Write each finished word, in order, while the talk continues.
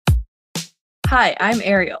Hi, I'm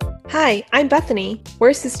Ariel. Hi, I'm Bethany.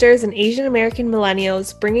 We're sisters and Asian American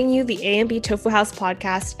millennials bringing you the A&B Tofu House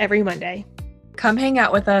podcast every Monday. Come hang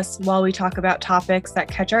out with us while we talk about topics that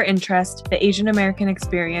catch our interest, the Asian American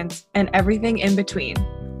experience, and everything in between.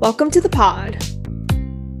 Welcome to the pod.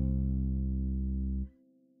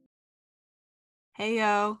 Hey,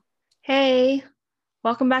 yo. Hey,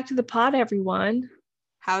 welcome back to the pod, everyone.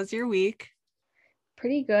 How's your week?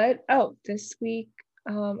 Pretty good. Oh, this week,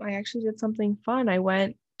 I actually did something fun. I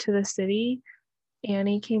went to the city.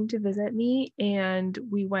 Annie came to visit me, and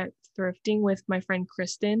we went thrifting with my friend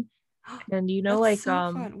Kristen. And That's so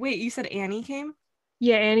fun. Wait, you said Annie came?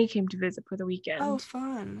 Yeah, Annie came to visit for the weekend. Oh,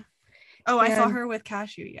 fun. Oh, I saw her with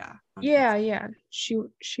Cashew, yeah. Yeah. She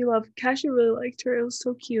loved Cashew, really liked her. It was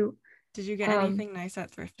so cute. Did you get anything nice at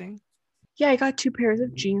thrifting? Yeah, I got 2 pairs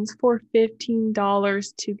of jeans for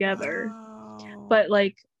 $15 together. Wow. But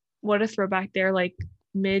what a throwback there,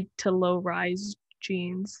 mid to low rise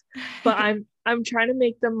jeans. But I'm trying to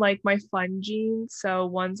make them like my fun jeans. So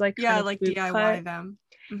one's kind of boot DIY cut. them.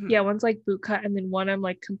 Mm-hmm. Yeah, one's boot cut, and then one I'm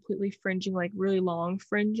completely fringing, really long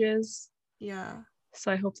fringes. Yeah.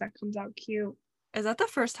 So I hope that comes out cute. Is that the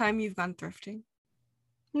first time you've gone thrifting?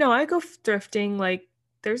 No, I go thrifting.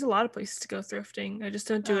 There's a lot of places to go thrifting. I just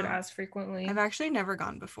don't do it as frequently. I've actually never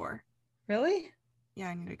gone before. Really? Yeah,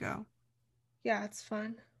 I need to go. Yeah, it's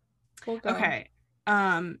fun. We'll go. Okay.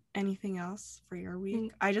 Anything else for your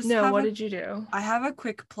week? What did you do? I have a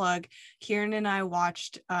quick plug. Kieran and I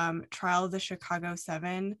watched Trial of the Chicago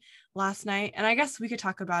 7 last night, and I guess we could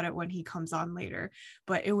talk about it when he comes on later,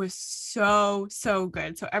 but it was so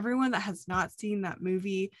good. So everyone that has not seen that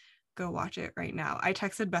movie, go watch it right now. I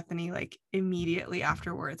texted Bethany immediately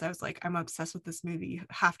afterwards. I was like, I'm obsessed with this movie. You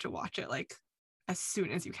have to watch it as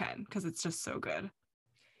soon as you can because it's just so good.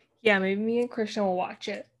 Yeah, maybe me and Krishna will watch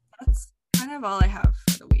it. That's kind of all I have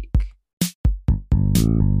for the week.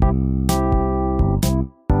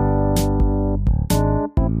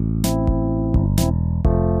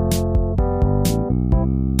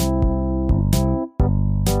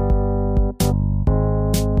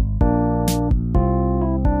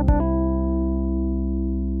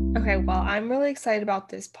 Okay, well, I'm really excited about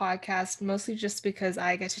this podcast, mostly just because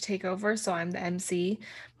I get to take over, so I'm the MC.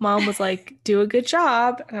 Mom was like, do a good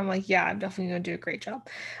job. And I'm like, yeah, I'm definitely going to do a great job.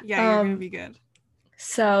 Yeah, you're going to be good.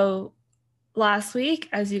 So last week,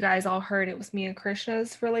 as you guys all heard, it was me and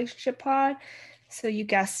Krishna's relationship pod. So you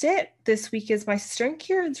guessed it. This week is my sister and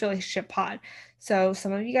Kieran's relationship pod. So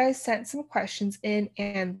some of you guys sent some questions in,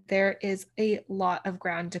 and there is a lot of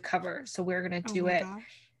ground to cover. So we're going to do it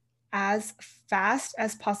as fast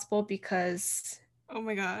as possible because oh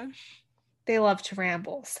my gosh, they love to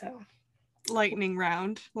ramble. So lightning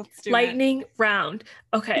round. Let's do lightning round.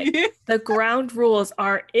 Okay. The ground rules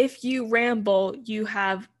are if you ramble, you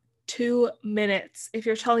have 2 minutes. If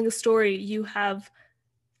you're telling a story, you have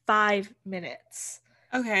 5 minutes.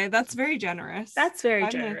 Okay, that's very generous. That's very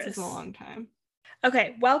 5 generous. minutes is a long time.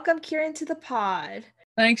 Okay, welcome Kieran to the pod.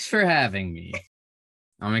 Thanks for having me.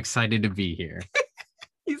 I'm excited to be here.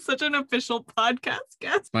 He's such an official podcast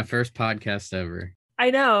guest. My first podcast ever.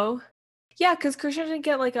 I know. Yeah, because Krishna didn't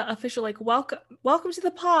get an official welcome to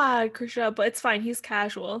the pod, Krishna, but it's fine. He's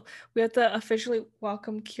casual. We have to officially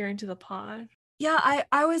welcome Kieran to the pod. Yeah,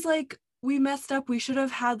 I was we messed up. We should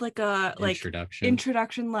have had a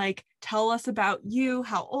introduction, tell us about you.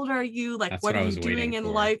 How old are you? What are you doing in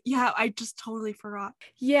life? Yeah, I just totally forgot.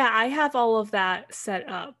 Yeah, I have all of that set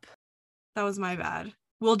up. That was my bad.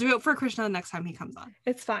 We'll do it for Krishna the next time he comes on.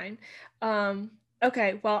 It's fine.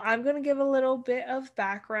 Okay, well, I'm going to give a little bit of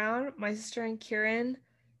background. My sister and Kieran,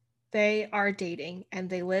 they are dating, and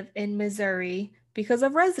they live in Missouri because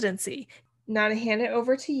of residency. Now to hand it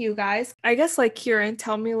over to you guys, I guess, Kieran,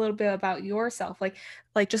 tell me a little bit about yourself.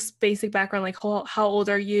 Just basic background, how old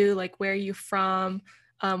are you? Where are you from?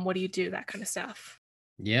 What do you do? That kind of stuff.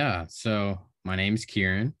 Yeah, so my name's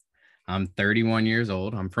Kieran. I'm 31 years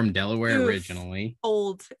old. I'm from Delaware originally.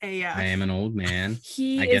 Old AF. I am an old man.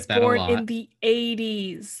 He is born in the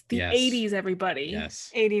 80s. The 80s, everybody.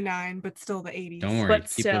 Yes. 89, but still the 80s. Don't worry.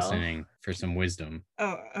 Keep listening for some wisdom.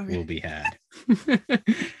 Oh, okay. Will be had.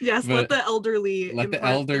 Yes, let the elderly let the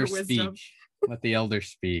elder speak. Let the elder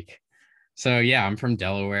speak. So yeah, I'm from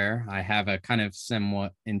Delaware. I have a kind of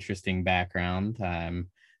somewhat interesting background. I'm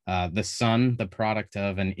the product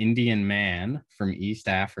of an Indian man from East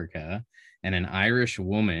Africa and an Irish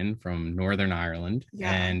woman from Northern Ireland.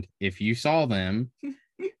 Yeah. And if you saw them,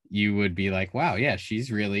 you would be like, wow, yeah,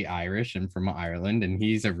 she's really Irish and from Ireland, and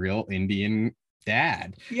he's a real Indian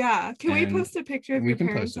dad. Yeah. Can we And post a picture of we your can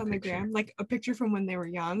parents post a on the picture. gram? Like a picture from when they were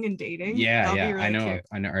young and dating? Yeah, That'll yeah. be really I know. cute.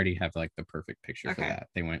 I already have like the perfect picture for Okay. that.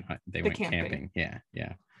 They went camping. camping. Yeah,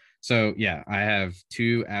 yeah. So yeah, I have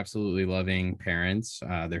two absolutely loving parents.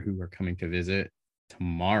 They're who are coming to visit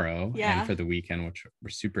tomorrow Yeah. and for the weekend, which we're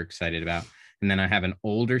super excited about. And then I have an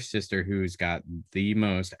older sister who's got the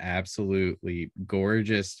most absolutely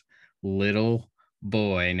gorgeous little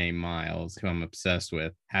boy named Miles, who I'm obsessed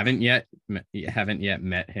with. Haven't yet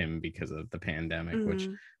met him because of the pandemic, which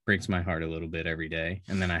breaks my heart a little bit every day.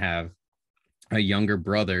 And then I have a younger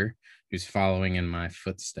brother who's following in my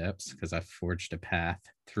footsteps because I forged a path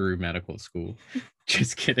through medical school.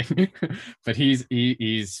 Just kidding. But he's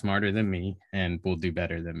smarter than me and will do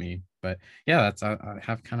better than me. But yeah, I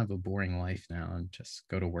have kind of a boring life now and just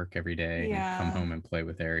go to work every day and come home and play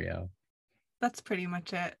with Ariel. That's pretty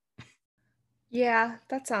much it. Yeah,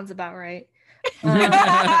 that sounds about right.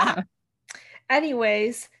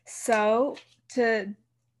 Anyways, so to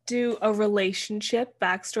do a relationship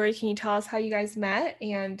backstory, can you tell us how you guys met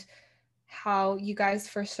and how you guys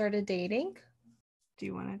first started dating? Do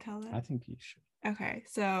you want to tell that? I think you should. Okay,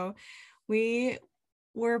 so it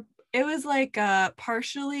was like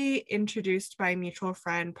partially introduced by a mutual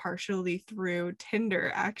friend, partially through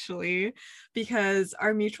Tinder, actually, because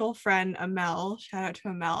our mutual friend Amel, shout out to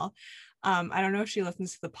Amel, I don't know if she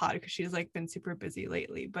listens to the pod because she's like been super busy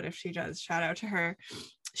lately, but if she does, shout out to her.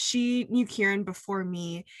 She knew Kieran before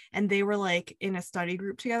me, and they were like in a study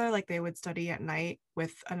group together. Like they would study at night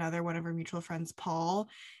with another one of our mutual friends, Paul.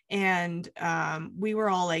 And we were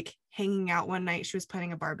all like hanging out one night. She was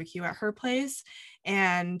planning a barbecue at her place,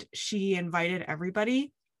 and she invited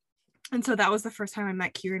everybody. And so that was the first time I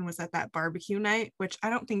met Kieran, was at that barbecue night, which I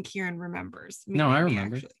don't think Kieran remembers. No, I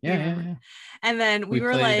remember. Actually. Yeah. And then we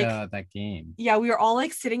were played, like that game. Yeah, we were all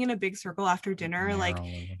like sitting in a big circle after dinner. Like,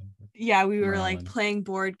 yeah, we were like playing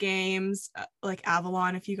board games, like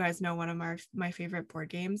Avalon, if you guys know, one of my favorite board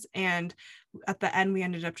games. And at the end, we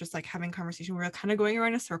ended up just like having conversation. We were kind of going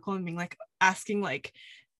around a circle and being like asking like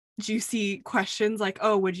juicy questions like,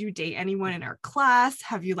 oh, would you date anyone in our class?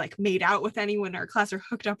 Have you like made out with anyone in our class or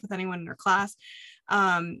hooked up with anyone in our class?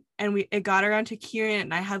 And it got around to Kieran,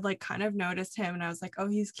 and I had like kind of noticed him, and I was like, oh,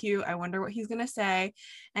 he's cute, I wonder what he's gonna say.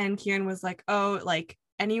 And Kieran was like, oh, like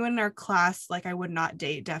anyone in our class, like I would not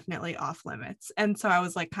date, definitely off limits. And so I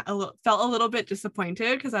was like felt a little bit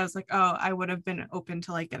disappointed because I was like, oh, I would have been open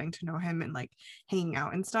to like getting to know him and like hanging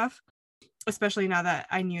out and stuff, especially now that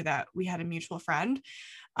I knew that we had a mutual friend.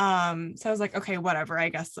 So I was like, okay, whatever, I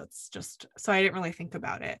guess that's just, so I didn't really think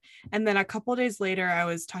about it. And then a couple days later, I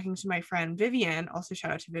was talking to my friend Vivian, also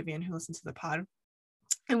shout out to Vivian who listens to the pod,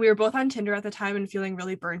 and we were both on Tinder at the time and feeling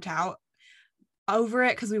really burnt out over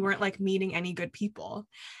it because we weren't like meeting any good people.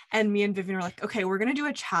 And me and Vivian were like, okay, we're gonna do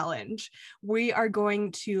a challenge. We are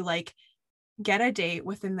going to like get a date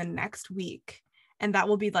within the next week, and that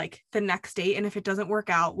will be like the next date. And if it doesn't work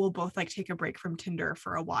out, we'll both like take a break from Tinder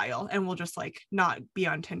for a while, and we'll just like not be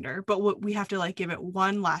on Tinder, but we have to like give it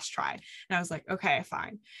one last try. And I was like, okay,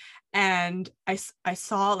 fine. And I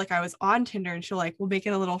saw like I was on Tinder, and she'll like, we'll make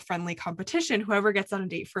it a little friendly competition, whoever gets on a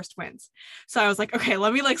date first wins. So I was like, okay,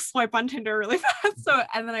 let me like swipe on Tinder really fast. So,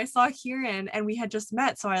 and then I saw Kieran, and we had just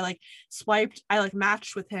met, so I like swiped, I like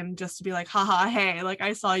matched with him just to be like, haha, hey, like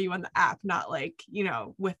I saw you on the app, not like, you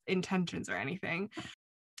know, with intentions or anything.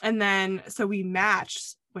 And then so we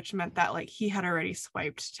matched, which meant that like he had already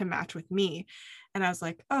swiped to match with me, and I was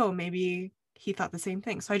like, oh, maybe he thought the same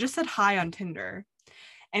thing. So I just said hi on Tinder.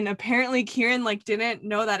 And apparently Kieran like didn't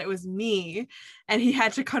know that it was me, and he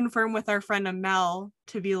had to confirm with our friend Amel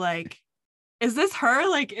to be like, is this her?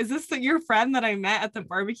 Like, is this your friend that I met at the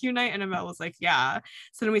barbecue night? And Amel was like, yeah.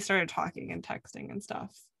 So then we started talking and texting and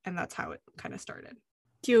stuff, and that's how it kind of started.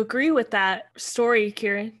 Do you agree with that story,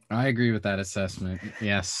 Kieran? I agree with that assessment.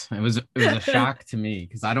 Yes, it was a shock to me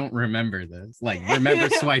because I don't remember this. Like, remember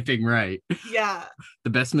swiping right. Yeah.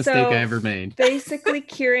 The best mistake I ever made. Basically,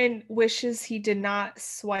 Kieran wishes he did not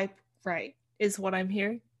swipe right, is what I'm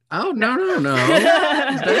hearing. Oh, no.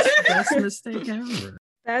 Best mistake ever.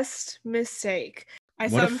 Best mistake.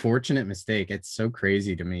 What a fortunate mistake. It's so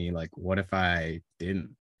crazy to me. Like, what if I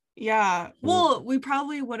didn't? Yeah. Well, we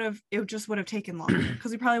probably would have, it just would have taken longer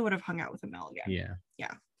because we probably would have hung out with Amel again.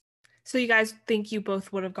 Yeah. So you guys think you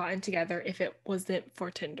both would have gotten together if it wasn't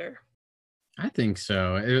for Tinder? I think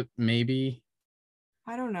so. Maybe.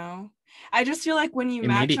 I don't know. I just feel like when you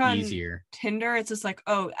match on easier. Tinder, it's just like,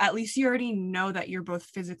 oh, at least you already know that you're both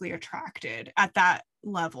physically attracted at that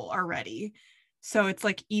level already. So it's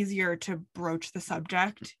like easier to broach the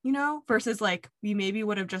subject, you know, versus like we maybe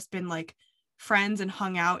would have just been like friends and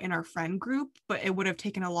hung out in our friend group, but it would have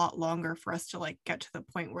taken a lot longer for us to like get to the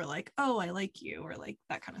point where like, oh, I like you, or like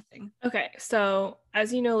that kind of thing. Okay, so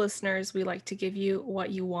as you know, listeners, we like to give you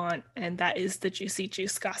what you want, and that is the juicy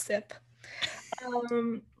juice gossip.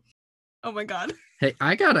 Oh my God. Hey,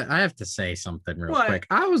 I have to say something real quick.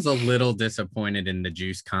 I was a little disappointed in the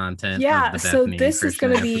juice content. Yeah, of the so Bethany this is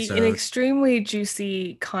going to be episode. an extremely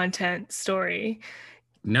juicy content story.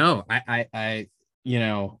 No, I you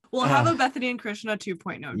know, we'll have a Bethany and Krishna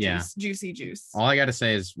 2.0 yeah. Juicy juice. All I got to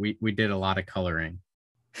say is we did a lot of coloring.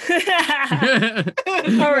 All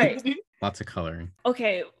right. Lots of coloring.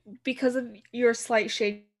 Okay, because of your slight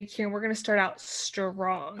shade, Kieran, we're going to start out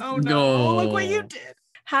strong. Oh no, look what you did.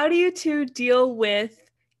 How do you two deal with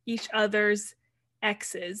each other's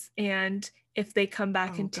exes, and if they come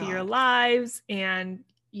back into your lives, and,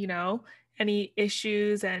 you know, any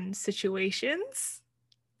issues and situations?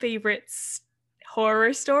 Favorites?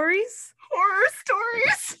 Horror stories?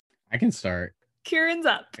 I can start. Kieran's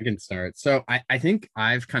up. I can start. So I think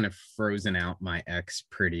I've kind of frozen out my ex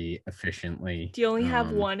pretty efficiently. Do you only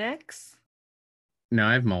have one ex? No,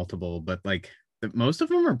 I have multiple, but like most of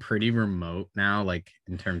them are pretty remote now, like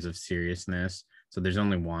in terms of seriousness. So there's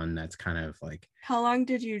only one that's kind of like. How long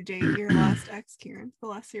did you date your last ex, Kieran? The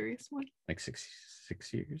last serious one? Like six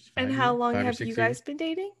years. And how long have you guys been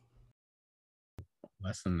dating?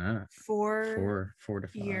 Less than that. 4 to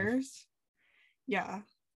 5 years. Yeah.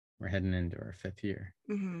 We're heading into our 5th year.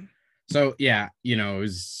 Mm-hmm. So yeah, you know, it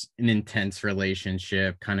was an intense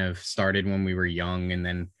relationship. Kind of started when we were young, and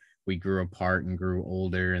then we grew apart and grew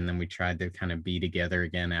older, and then we tried to kind of be together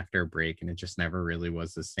again after a break, and it just never really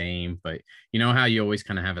was the same. But you know how you always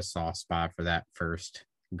kind of have a soft spot for that first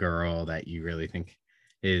girl that you really think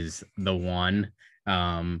is the one.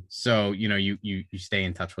 So you know, you stay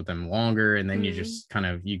in touch with them longer, and then you just kind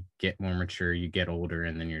of, you get more mature, you get older,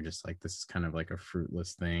 and then you're just like, this is kind of like a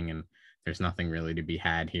fruitless thing, and there's nothing really to be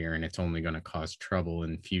had here, and it's only going to cause trouble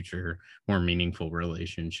in future more meaningful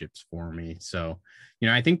relationships for me. So, you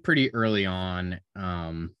know, I think pretty early on,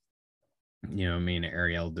 you know, me and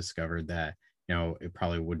Ariel discovered that, you know, it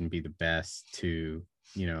probably wouldn't be the best to,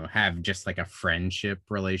 you know, have just like a friendship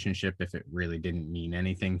relationship if it really didn't mean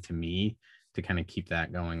anything to me, to kind of keep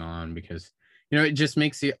that going on, because, you know, it just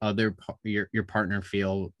makes the other your partner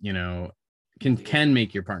feel, you know, can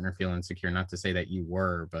make your partner feel insecure. Not to say that you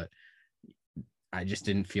were, but I just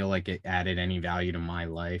didn't feel like it added any value to my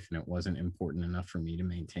life, and it wasn't important enough for me to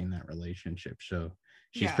maintain that relationship. So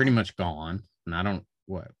she's pretty much gone, and I don't,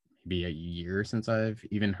 maybe a year since I've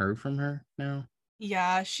even heard from her now.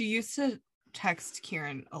 Yeah, she used to text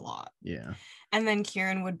Kieran a lot. Yeah. And then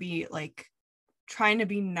Kieran would be like trying to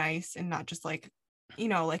be nice and not just like, you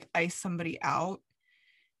know, like ice somebody out.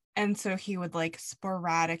 And so he would like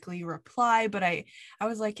sporadically reply, but I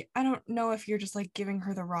was like, I don't know if you're just like giving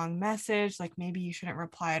her the wrong message. Like maybe you shouldn't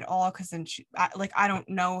reply at all, because then I don't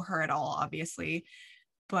know her at all, obviously.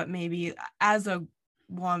 But maybe as a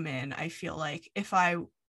woman, I feel like if I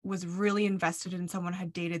was really invested in someone,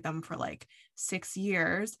 had dated them for like 6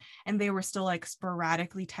 years, and they were still like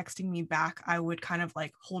sporadically texting me back, I would kind of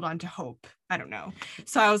like hold on to hope. I don't know.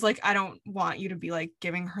 So I was like, I don't want you to be like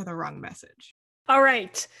giving her the wrong message. All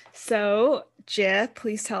right. So, Jia,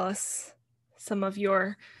 please tell us some of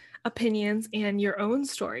your opinions and your own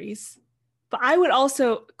stories. But I would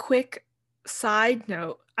also, quick side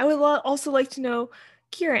note, I would also like to know,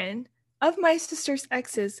 Kieran, of my sister's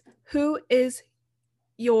exes, who is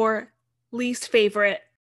your least favorite?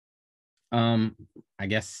 I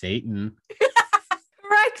guess Satan.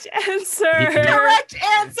 Correct answer. Correct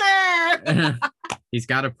answer. He's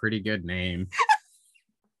got a pretty good name.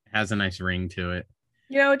 Has a nice ring to it.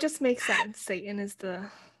 You know, it just makes sense. Satan is the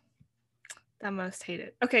most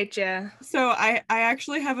hated. Okay, Jia. So I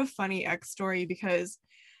actually have a funny ex story, because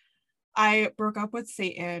I broke up with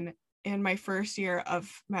Satan in my first year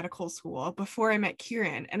of medical school before I met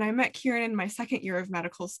Kieran. And I met Kieran in my second year of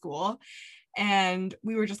medical school. And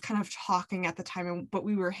we were just kind of talking at the time, but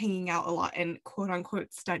we were hanging out a lot and quote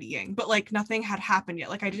unquote studying. But like nothing had happened yet.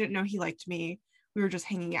 Like I didn't know he liked me. We were just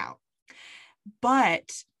hanging out.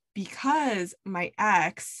 But because my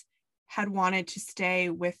ex had wanted to stay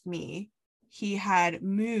with me, he had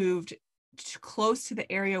moved close to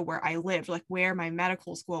the area where I lived, like where my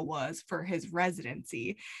medical school was, for his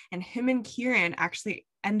residency. And him and Kieran actually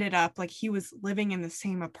ended up, like, he was living in the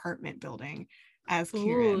same apartment building as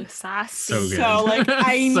Kieran. Ooh, sassy. So like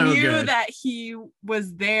I So knew good. that he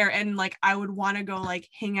was there, and like I would want to go like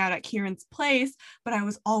hang out at Kieran's place, but I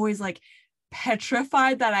was always like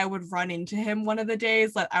petrified that I would run into him one of the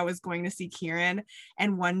days that I was going to see Kieran.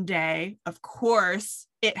 And one day, of course,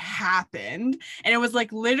 it happened. And it was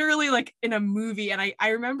like literally like in a movie. And I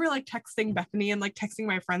remember like texting Bethany and like texting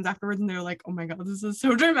my friends afterwards, and they're like, oh my God, this is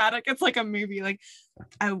so dramatic. It's like a movie. Like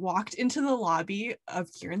I walked into the lobby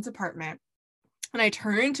of Kieran's apartment, and I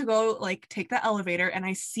turn to go like take the elevator, and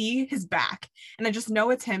I see his back, and I just know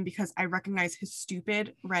it's him because I recognize his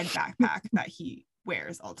stupid red backpack that he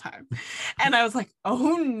wears all the time. And I was like,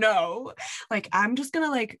 oh no, like I'm just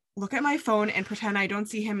gonna like look at my phone and pretend I don't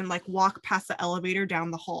see him and like walk past the elevator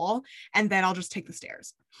down the hall, and then I'll just take the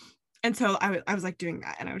stairs. And so I was like doing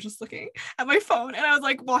that, and I was just looking at my phone, and I was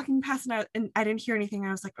like walking past, and I didn't hear anything.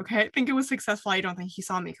 I was like, okay, I think it was successful. I don't think he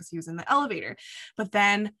saw me because he was in the elevator. But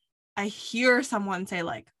then I hear someone say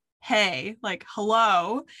like, hey, like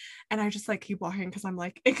hello, and I just like keep walking because I'm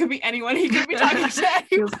like, it could be anyone. He could be talking to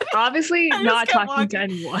He was anyone. obviously not talking to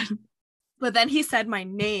anyone. But then he said my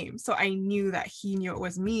name, so I knew that he knew it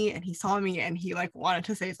was me, and he saw me, and he like wanted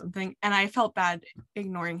to say something, and I felt bad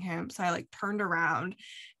ignoring him, so I like turned around,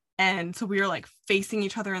 and so we were like facing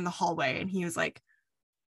each other in the hallway, and he was like,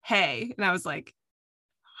 hey, and I was like,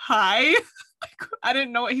 hi. I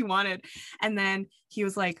didn't know what he wanted. And then he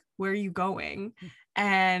was like, where are you going?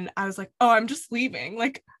 And I was like, oh, I'm just leaving.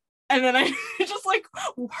 Like, and then I just like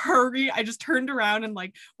I just turned around and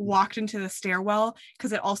like walked into the stairwell,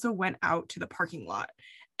 because it also went out to the parking lot.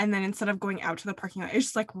 And then instead of going out to the parking lot, I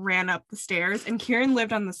just like ran up the stairs, and Kieran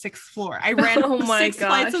lived on the 6th floor. I ran Oh my 6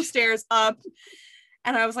 flights of gosh. stairs up.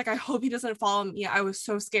 And I was like, I hope he doesn't follow me. I was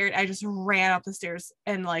so scared. I just ran up the stairs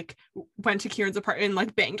and like went to Kieran's apartment and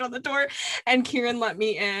like banged on the door, and Kieran let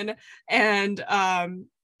me in. And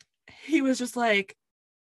he was just like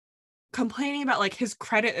complaining about like his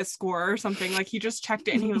credit score or something. Like he just checked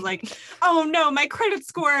it, and he was like, oh no, my credit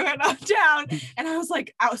score went down. And I was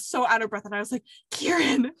so out of breath, and I was like,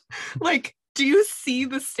 Kieran, like, do you see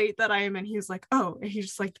the state that I am in? He was like, oh, and he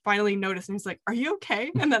just like finally noticed, and he's like, are you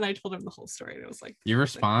okay? And then I told him the whole story, and it was like, Your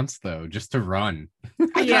response though, just to run.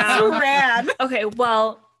 I just ran. Okay,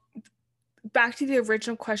 well, back to the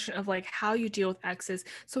original question of like how you deal with exes.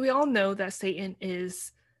 So we all know that Satan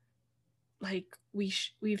is like,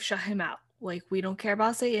 we've shut him out. Like, we don't care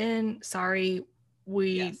about Satan. Sorry,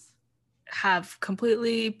 we Yes. have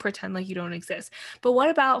completely pretend like you don't exist. But what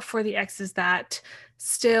about for the exes that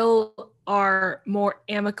still are more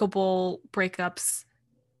amicable breakups?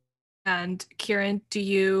 And Kieran, do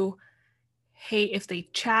you hate if they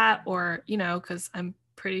chat, or, you know, because I'm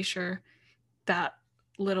pretty sure that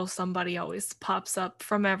little somebody always pops up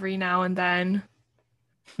from every now and then.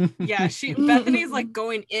 Yeah, Bethany's like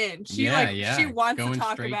going in. She Yeah, wants going to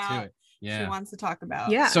talk straight to about it. Yeah. She wants to talk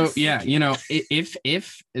about. Yeah. So yeah, you know,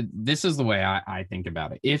 if this is the way I think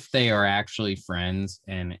about it, if they are actually friends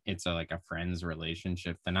and it's like a friends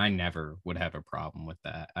relationship, then I never would have a problem with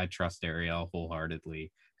that. I trust Ariel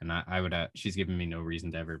wholeheartedly, and I would she's given me no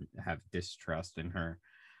reason to ever have distrust in her.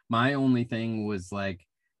 My only thing was like,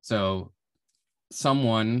 so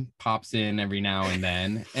someone pops in every now and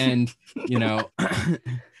then, and you know,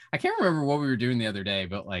 I can't remember what we were doing the other day,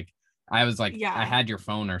 but like I was like, Yeah. I had your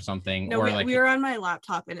phone or something, No, or like we were on my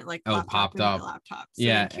laptop, and it like popped up. my laptop. So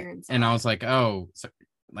Yeah, Kieran saw and I it. was like, oh, so,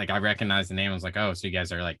 like I recognized the name. I was like, oh, so you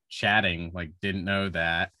guys are like chatting, like didn't know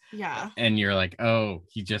that. Yeah. And you're like, oh,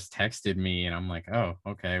 he just texted me, and I'm like, oh,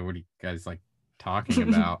 okay, what are you guys like talking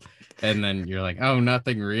about? And then you're like, oh,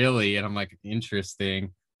 nothing really, and I'm like,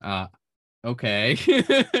 interesting. Okay.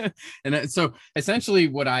 And so essentially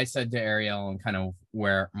what I said to Ariel, and kind of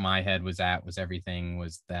where my head was at, was everything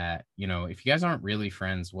was that, you know, if you guys aren't really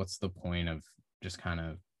friends, what's the point of just kind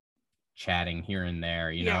of chatting here and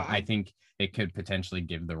there? You know, I think it could potentially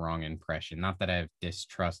give the wrong impression. Not that I have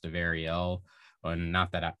distrust of Ariel, and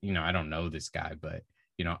not that I don't know this guy, but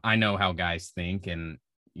you know, I know how guys think. And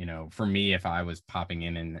you know, for me, if I was popping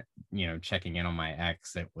in and, you know, checking in on my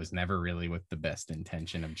ex, it was never really with the best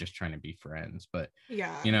intention of just trying to be friends. But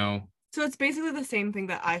Yeah. you know, so it's basically the same thing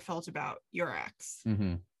that I felt about your ex.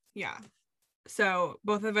 mm-hmm. Yeah. So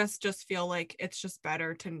both of us just feel like it's just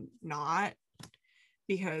better to not,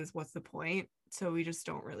 because what's the point? So we just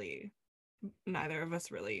don't really, neither of us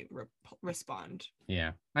really respond.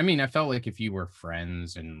 Yeah. I mean, I felt like if you were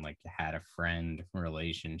friends and like had a friend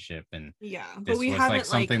relationship, and yeah, this but we was haven't like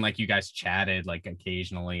something like you guys chatted like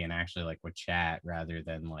occasionally and actually like would chat, rather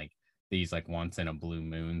than like these like once in a blue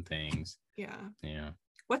moon things. Yeah. Yeah.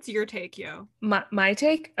 What's your take, Yo? My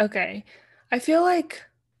take? Okay. I feel like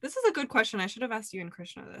this is a good question. I should have asked you and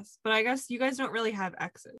Krishna this, but I guess you guys don't really have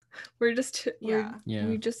exes. we're just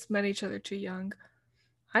we just met each other too young.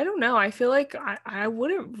 I don't know. I feel like I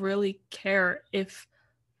wouldn't really care if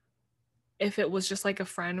it was just like a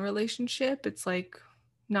friend relationship. It's like,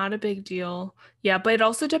 Not a big deal. Yeah, but it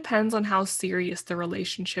also depends on how serious the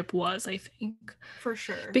relationship was, I think. For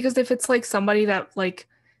sure. Because if it's like somebody that like,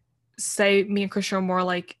 say me and Christian are more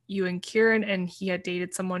like you and Kieran, and he had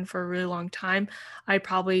dated someone for a really long time, I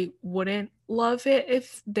probably wouldn't love it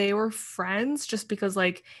if they were friends, just because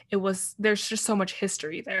like there's just so much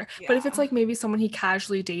history there. But if it's Yeah. like maybe someone he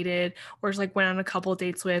casually dated, or just like went on a couple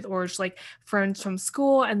dates with, or just like friends from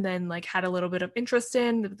school and then like had a little bit of interest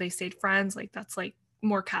in, that they stayed friends, like that's like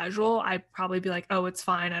more casual, I'd probably be like, oh, it's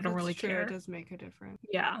fine, I don't That's really true. care. It does make a difference.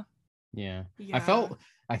 Yeah. Yeah. Yeah.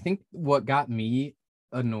 I think what got me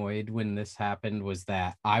annoyed when this happened was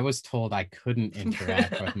that I was told I couldn't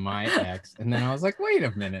interact with my ex. And then I was like, wait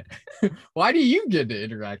a minute. Why do you get to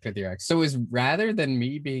interact with your ex? So it was rather than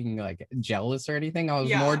me being like jealous or anything, I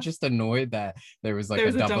was more just annoyed that there was like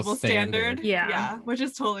There's a double standard. Yeah. Which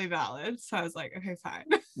is totally valid. So I was like, okay, fine.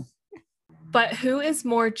 But who is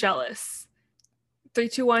more jealous? 3,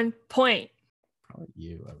 2, 1, point. Probably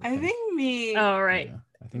you. I think me. All right. Yeah,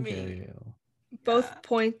 I think Me. Ariel. Both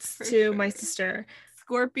points to sure. my sister.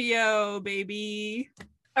 Scorpio, baby.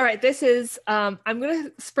 All right, this is I'm going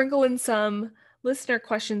to sprinkle in some listener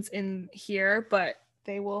questions in here, but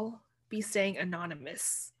they will be staying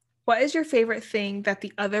anonymous. What is your favorite thing that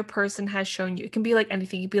the other person has shown you? It can be like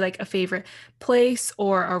anything. It could be like a favorite place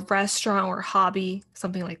or a restaurant or a hobby,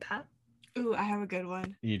 something like that. Ooh, I have a good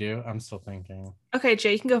one. You do? I'm still thinking. Okay,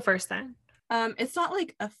 Jay, you can go first then. It's not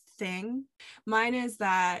like a thing. Mine is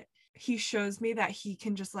that he shows me that he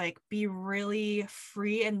can just like be really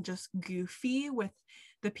free and just goofy with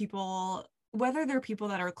the people, whether they're people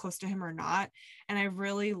that are close to him or not. And I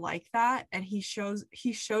really like that. And he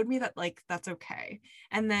showed me that like that's okay.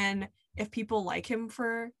 And then if people like him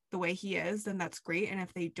for the way he is, then that's great. And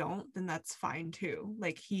if they don't, then that's fine too.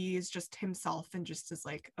 Like he's just himself and just is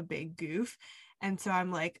like a big goof. And so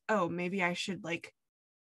I'm like, oh, maybe I should like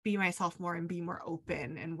be myself more and be more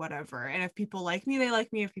open and whatever. And if people like me, they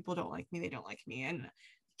like me. If people don't like me, they don't like me. And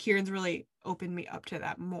Kieran's really opened me up to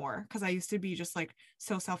that more, because I used to be just like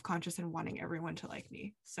so self-conscious and wanting everyone to like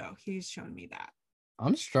me. So he's shown me that.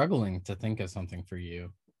 I'm struggling to think of something for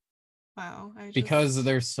you. Wow. Because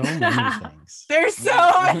there's so many things. There's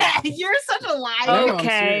so you're such a liar. No,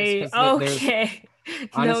 Okay. Okay.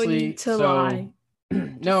 Honestly, no need to lie.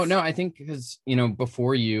 No, I think because,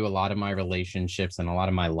 before you, a lot of my relationships and a lot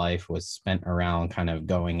of my life was spent around kind of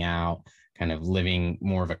going out, kind of living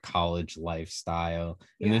more of a college lifestyle.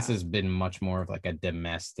 And this has been much more of like a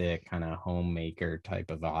domestic kind of homemaker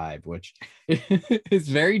type of vibe, which is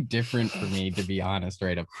very different for me, to be honest,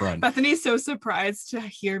 right up front. Bethany's so surprised to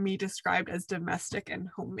hear me described as domestic and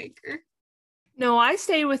homemaker. No, I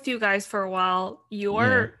stayed with you guys for a while.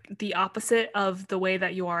 You're the opposite of the way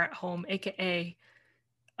that you are at home, aka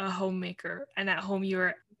a homemaker. And at home,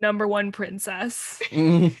 you're number one princess.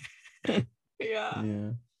 Yeah.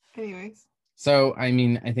 Anyways. So, I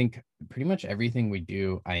mean, I think pretty much everything we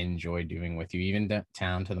do, I enjoy doing with you, even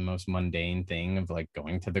down to the most mundane thing of like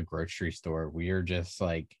going to the grocery store. We are just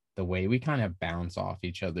like, the way we kind of bounce off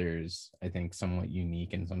each other is, I think, somewhat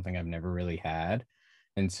unique and something I've never really had.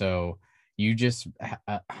 And so you just,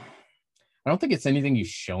 I don't think it's anything you've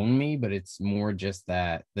shown me, but it's more just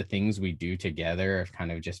that the things we do together have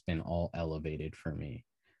kind of just been all elevated for me.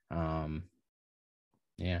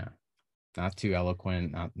 Yeah. Not too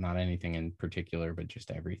eloquent, not anything in particular, but just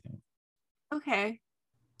everything. Okay.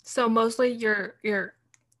 So mostly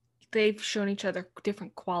they've shown each other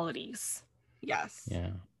different qualities. Yes.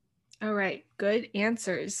 Yeah. All right. Good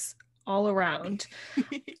answers all around.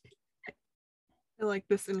 I like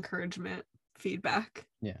this encouragement feedback.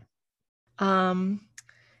 Yeah.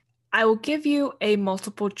 I will give you a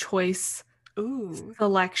multiple choice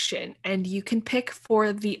selection, and you can pick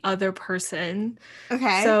for the other person.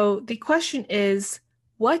 Okay. So the question is,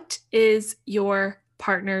 what is your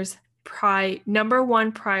partner's number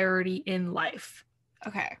one priority in life?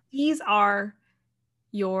 Okay. These are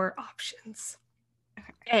your options.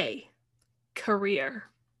 Okay. A, career.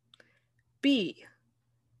 B,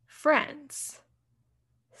 friends.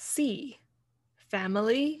 C,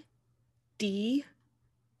 family. D,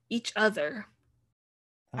 each other.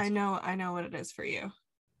 I know what it is for you.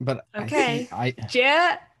 But okay,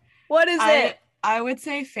 Jet, what is it? I would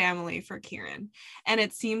say family for Kieran. And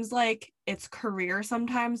it seems like it's career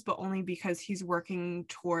sometimes, but only because he's working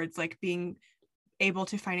towards like being able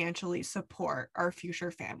to financially support our future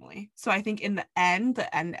family. So I think in the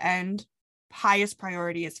end, highest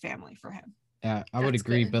priority is family for him. Yeah, I would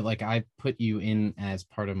agree, but like I put you in as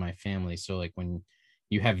part of my family. So like when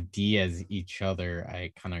you have D as each other,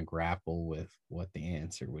 I kind of grapple with what the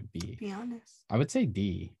answer would be. Be honest. I would say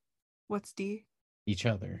D. What's D? Each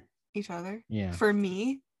other. Each other? Yeah. For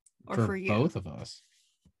me or for you? Both of us.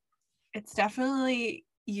 It's definitely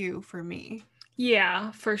you for me.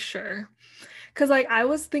 Yeah, for sure. Because like I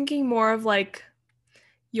was thinking more of like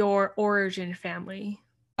your origin family.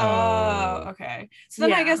 Oh, okay. So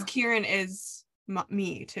then I guess Yeah. Kieran is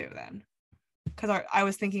me too then. Because I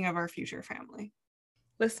was thinking of our future family.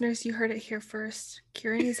 Listeners, you heard it here first.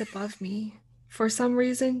 Kieran is above me. For some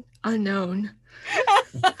reason, unknown.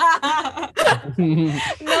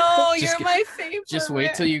 No, you're my favorite. Just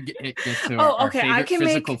wait till you get to Oh, our okay. favorite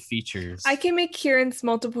physical features. I can make Kieran's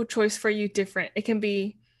multiple choice for you different. It can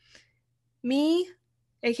be me,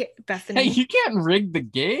 aka Bethany. Hey, you can't rig the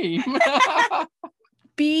game.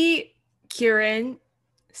 B, Kieran.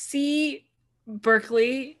 C,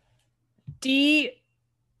 Berkeley. D,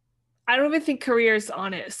 I don't even think career's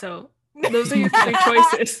on it. So those are your three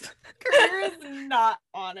choices. Career is not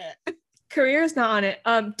on it. Career is not on it.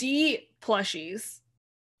 D, plushies.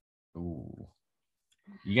 Ooh.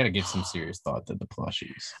 You got to give some serious thought to the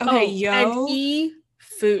plushies. Okay, And E,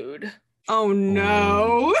 food. Oh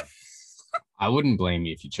no. I wouldn't blame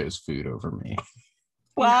you if you chose food over me.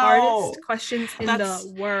 The hardest questions in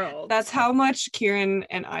the world. That's how much Kieran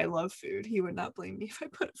and I love food. He would not blame me if I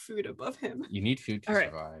put food above him. You need food to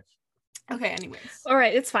survive. Okay, anyways. All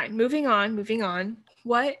right, it's fine. Moving on.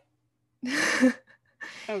 What? Oh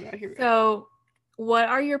God, here we go. So, what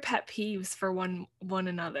are your pet peeves for one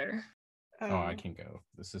another? Oh, I can go.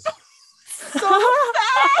 This is so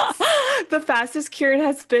fast. The fastest Kieran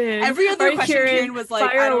has been. Every other question Kieran was like,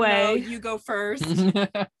 I don't know, you go first.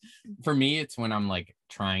 For me, it's when I'm like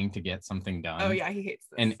trying to get something done. Oh yeah, he hates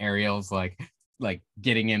this. And Ariel's like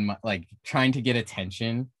getting in my, like trying to get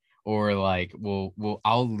attention, or like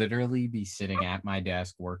I'll literally be sitting at my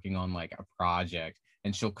desk working on like a project,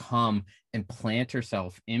 and she'll come and plant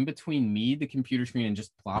herself in between me, the computer screen, and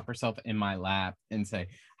just plop herself in my lap and say,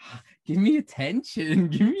 give me attention.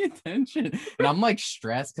 And I'm like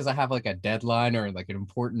stressed because I have like a deadline or like an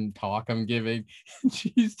important talk I'm giving. And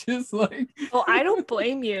she's just like, oh, I don't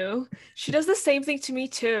blame you. She does the same thing to me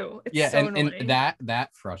too. It's so annoying. And that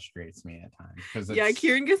frustrates me at times because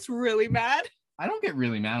Kieran gets really mad. I don't get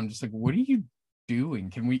really mad. I'm just like, what are you doing?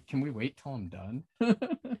 Can we wait till I'm done?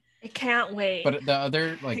 I can't wait. But the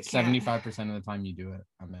other like 75% of the time you do it,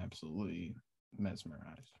 I'm absolutely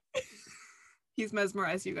mesmerized. He's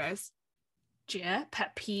mesmerized, you guys. Yeah,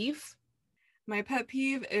 pet peeve. My pet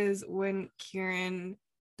peeve is when Kieran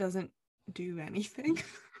doesn't do anything.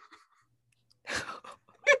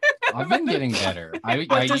 I've been getting better.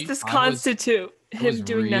 What does this constitute? Him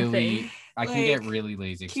doing nothing. I can get really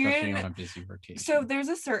lazy, especially on a busy rotation. So there's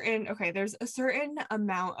a certain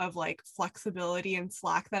amount of like flexibility and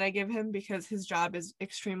slack that I give him because his job is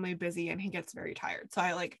extremely busy and he gets very tired. So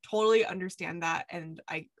I like totally understand that, and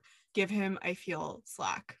I feel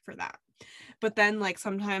slack for that. But then like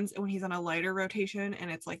sometimes when he's on a lighter rotation and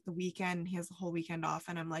it's like the weekend, he has the whole weekend off,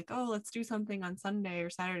 and I'm like, oh, let's do something on Sunday or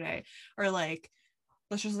Saturday, or like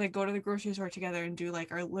let's just like go to the grocery store together and do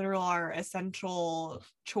like our essential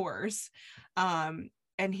chores. And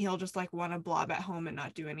he'll just like want to blob at home and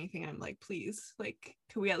not do anything. I'm like, please, like,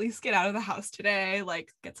 can we at least get out of the house today?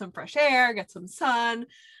 Like get some fresh air, get some sun,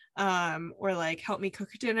 or like help me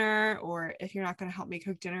cook dinner. Or if you're not going to help me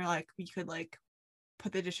cook dinner, like we could like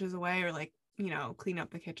put the dishes away or like, you know, clean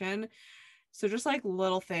up the kitchen. So just like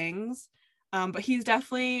little things. But he's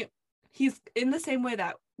in the same way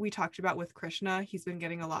that we talked about with Krishna. He's been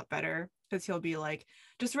getting a lot better because he'll be like,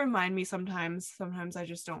 just remind me sometimes I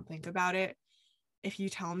just don't think about it. If you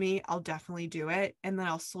tell me, I'll definitely do it, and then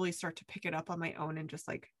I'll slowly start to pick it up on my own and just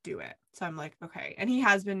like do it. So I'm like, okay. And he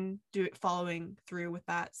has been following through with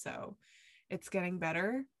that, so it's getting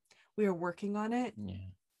better. We are working on it. Yeah,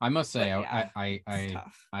 I must say, yeah,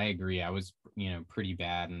 I agree. I was, pretty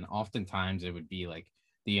bad, and oftentimes it would be like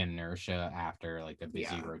the inertia after like a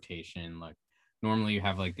busy rotation. Like normally you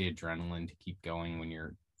have like the adrenaline to keep going when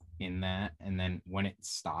you're in that, and then when it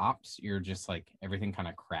stops, you're just like everything kind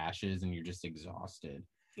of crashes and you're just exhausted.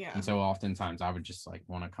 Yeah. And so oftentimes I would just like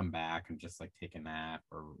want to come back and just like take a nap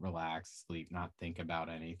or relax, sleep, not think about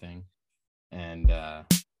anything. And yeah.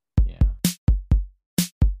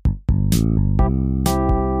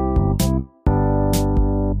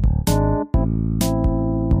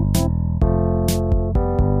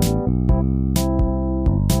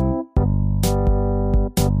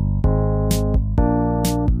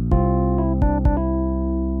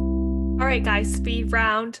 Alright guys, speed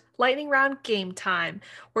round, lightning round, game time.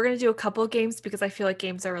 We're gonna do a couple of games because I feel like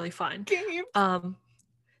games are really fun.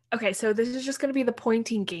 Okay, so this is just gonna be the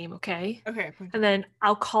pointing game, okay? Okay. And then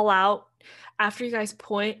I'll call out, after you guys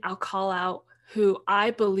point, I'll call out who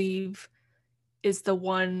I believe is the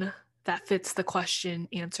one that fits the question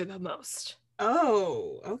answer the most.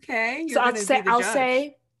 Oh, okay. So You're gonna be the judge.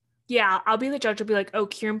 I'll be the judge. I'll be like, oh,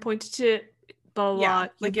 Kieran pointed to blah, blah, Yeah, blah.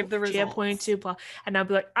 like give the Gia pointed results. to blah. And I'll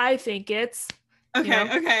be like, I think it's,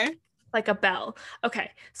 Okay, okay. like a bell.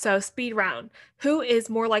 Okay, so speed round. Who is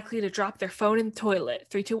more likely to drop their phone in the toilet?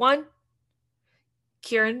 3, 2, 1.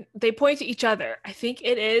 Kieran. They point to each other. I think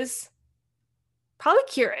it is probably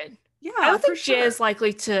Kieran. Yeah, I don't for think Gia sure. is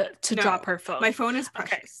likely to No, drop her phone. my phone is Okay.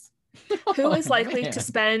 precious. Who is likely man. to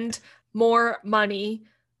spend more money?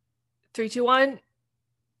 3, 2, 1.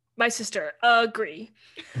 My sister. Agree.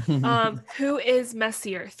 Who is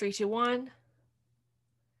messier? 3, 2, 1.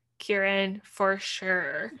 Kieran, for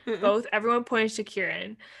sure. Everyone points to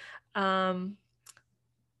Kieran.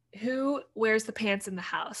 Who wears the pants in the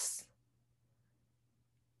house?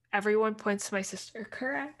 Everyone points to my sister.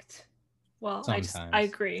 Correct. Well, Sometimes. I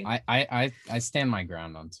agree. I stand my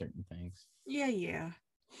ground on certain things. Yeah.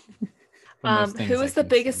 Who is the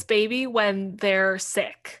biggest baby when they're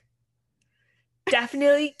sick?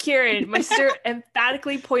 Definitely Kieran. My sister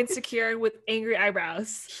emphatically points to Kieran with angry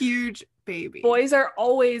eyebrows. Huge baby. Boys are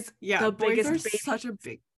always the boys biggest are baby. such a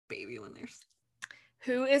big baby when they're.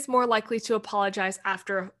 Who is more likely to apologize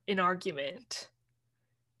after an argument?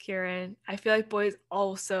 Kieran. I feel like boys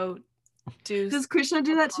also do. Does Krishna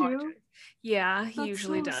do that apologize. too? Yeah, he That's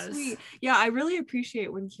usually so does. Sweet. Yeah, I really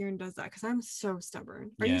appreciate when Kieran does that because I'm so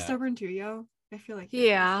stubborn. Are you stubborn too, yo? I feel like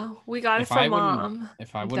we got it from mom.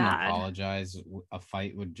 If I wouldn't apologize, a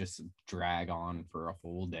fight would just drag on for a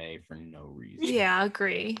whole day for no reason. Yeah,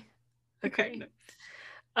 agree. Okay.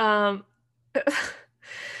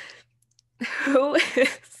 Who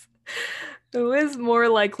is more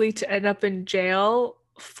likely to end up in jail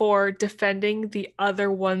for defending the other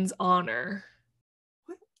one's honor?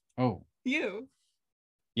 What? Oh, you.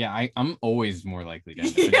 Yeah, I'm always more likely to end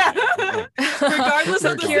up in jail. Regardless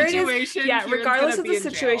of the situation. Yeah, regardless of the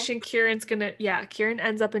situation, Kieran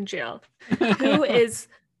ends up in jail. Who is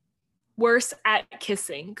worse at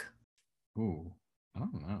kissing? Ooh, I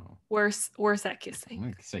don't know. Worse at kissing.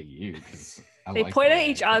 I'm gonna say you because they point at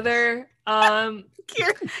each other. Kieran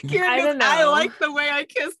I don't know. I like the way I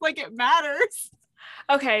kiss, like it matters.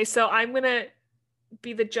 Okay, so I'm gonna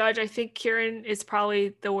be the judge. I think Kieran is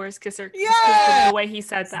probably the worst kisser. Yeah, the way he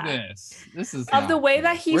said that. This is of the way fair.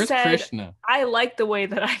 That he Where's said. Krishna? I like the way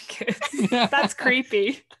that I kiss. That's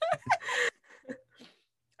creepy.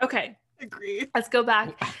 Okay. Agreed. Let's go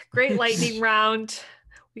back. Great lightning round.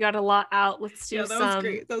 We got a lot out. Let's do some.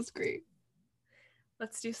 That was great.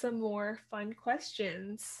 Let's do some more fun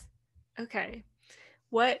questions. Okay.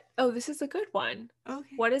 This is a good one.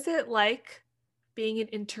 Okay. What is it like being an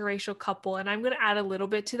interracial couple? And I'm going to add a little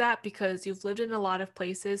bit to that because you've lived in a lot of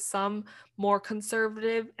places, some more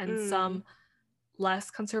conservative and some less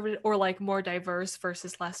conservative, or like more diverse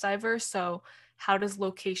versus less diverse. So how does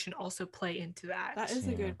location also play into that? That is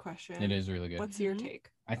a good question. It is really good. What's your take?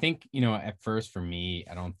 I think, at first for me,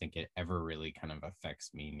 I don't think it ever really kind of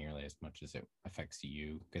affects me nearly as much as it affects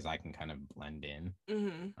you because I can kind of blend in.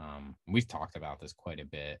 We've talked about this quite a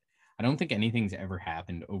bit. I don't think anything's ever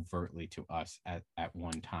happened overtly to us at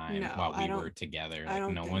one time while we were together.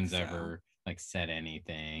 Like no one's ever like said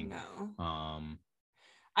anything. No.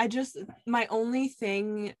 My only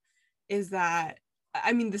thing is that,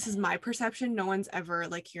 I mean, this is my perception. No one's ever,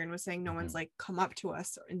 like Kieran was saying, no one's like come up to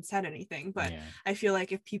us and said anything. But I feel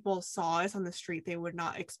like if people saw us on the street, they would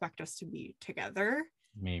not expect us to be together.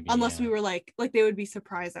 Maybe. Unless we were like they would be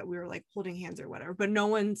surprised that we were like holding hands or whatever. But no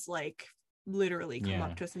one's like literally come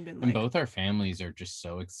up to us and been like. And both our families are just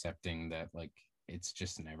so accepting that like it's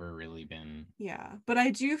just never really been. Yeah. But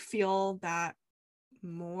I do feel that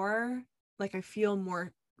more, like I feel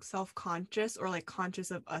more self-conscious or like conscious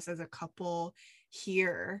of us as a couple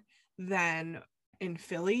here than in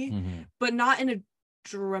Philly, but not in a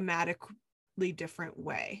dramatically different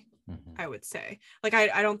way. I would say, like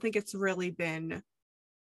I don't think it's really been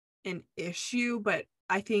an issue, but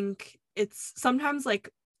I think it's sometimes like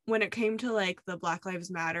when it came to like the Black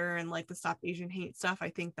Lives Matter and like the Stop Asian Hate stuff, I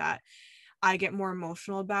think that I get more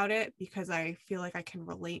emotional about it because I feel like I can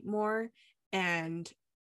relate more, and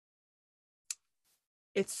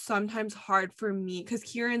it's sometimes hard for me because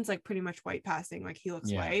Kieran's like pretty much white passing, like he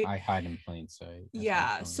looks white. I hide in plain sight.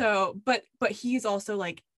 So but he's also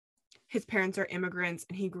like, his parents are immigrants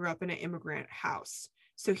and he grew up in an immigrant house,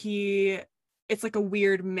 so it's like a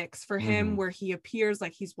weird mix for him where he appears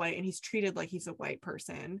like he's white and he's treated like he's a white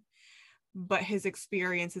person, but his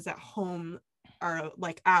experiences at home are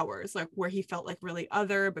like ours, like where he felt like really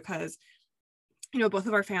other because both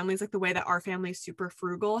of our families, like the way that our family is super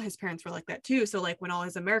frugal, his parents were like that too. So like when all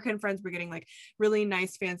his American friends were getting like really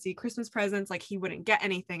nice fancy Christmas presents, like he wouldn't get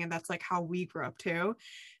anything, and that's like how we grew up too.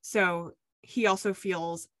 So he also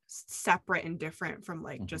feels separate and different from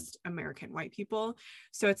like just American white people.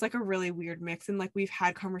 So it's like a really weird mix, and like we've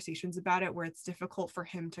had conversations about it where it's difficult for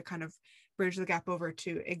him to kind of bridge the gap over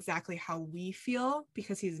to exactly how we feel,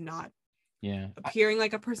 because he's not appearing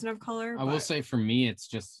like a person of color. I will say for me, it's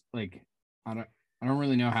just like I don't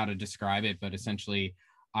really know how to describe it, but essentially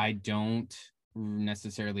I don't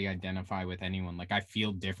necessarily identify with anyone. Like I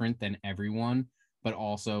feel different than everyone, but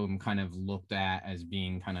also I'm kind of looked at as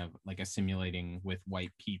being kind of like assimilating with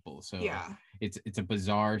white people. So it's a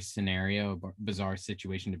bizarre scenario, bizarre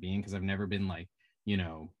situation to be in, because I've never been like,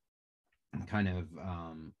 kind of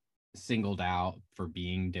singled out for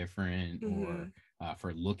being different or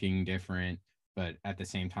for looking different. But at the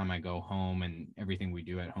same time, I go home and everything we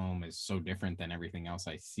do at home is so different than everything else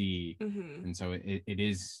I see. And so it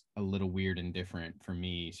is a little weird and different for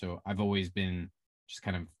me. So I've always been just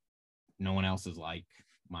kind of, no one else is like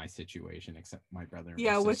my situation except my brother. And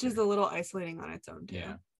my which is a little isolating on its own too.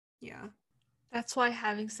 Yeah. That's why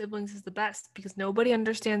having siblings is the best, because nobody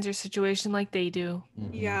understands your situation like they do.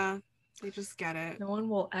 Yeah, they just get it. No one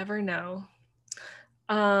will ever know.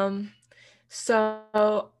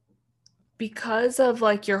 So because of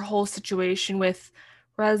like your whole situation with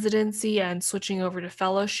residency and switching over to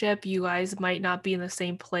fellowship, you guys might not be in the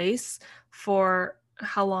same place for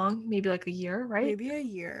how long? Maybe like a year, right? Maybe a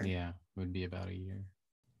year. Yeah, would be about a year.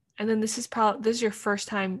 And then this is your first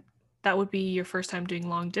time. That would be your first time doing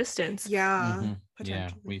long distance. Yeah. Yeah,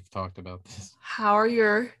 we've talked about this. How are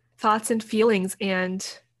your thoughts and feelings? And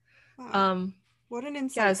what an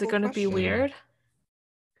insightful is it going to be weird?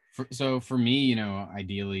 So for me,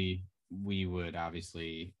 ideally we would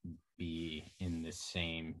obviously be in the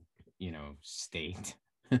same, state,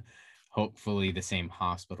 hopefully the same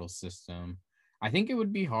hospital system. I think it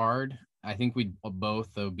would be hard. I think we'd both,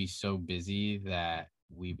 though, be so busy that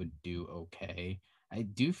we would do okay. I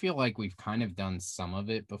do feel like we've kind of done some of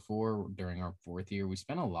it before during our 4th year. We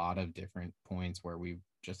spent a lot of different points where we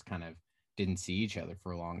just kind of didn't see each other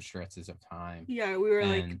for long stretches of time. Yeah, we were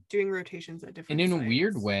like doing rotations at different and in sites. a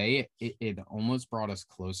weird way, it almost brought us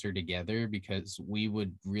closer together, because we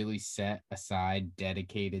would really set aside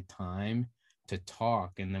dedicated time to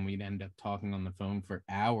talk, and then we'd end up talking on the phone for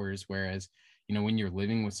hours. Whereas, when you're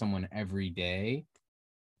living with someone every day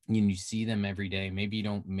and you see them every day, maybe you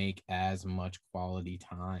don't make as much quality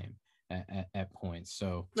time at points.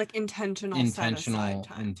 So like intentional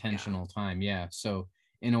time. Yeah. So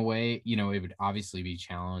in a way, it would obviously be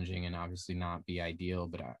challenging and obviously not be ideal,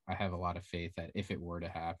 but I have a lot of faith that if it were to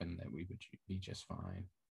happen, that we would be just fine.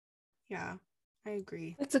 Yeah, I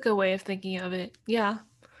agree. That's a good way of thinking of it. Yeah.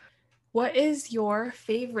 What is your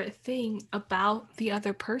favorite thing about the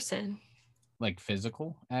other person? Like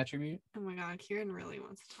physical attribute? Oh my God, Kieran really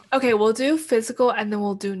wants to talk. Okay, we'll do physical and then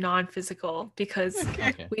we'll do non-physical, because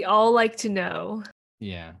we all like to know.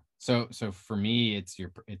 Yeah. So for me, it's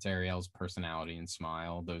Ariel's personality and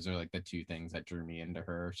smile. Those are like the two things that drew me into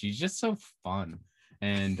her. She's just so fun.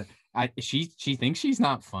 And she thinks she's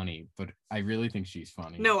not funny, but I really think she's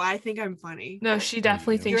funny. No, I think I'm funny. No, she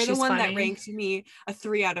definitely thinks she's funny. You're the one that ranked me a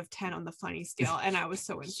 3 out of 10 on the funny scale, and I was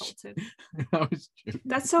so insulted.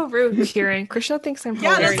 That's so rude, Kieran. Krishna thinks I'm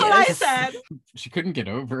hilarious. Yeah, that's what I said. She couldn't get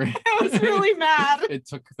over it. I was really mad. It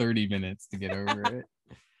took 30 minutes to get over it.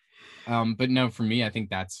 But no, for me, I think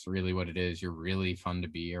that's really what it is. You're really fun to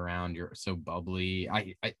be around. You're so bubbly.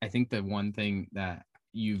 I think the one thing that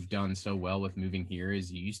you've done so well with moving here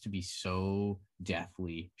is you used to be so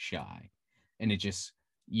deathly shy, and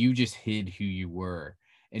you just hid who you were.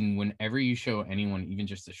 And whenever you show anyone even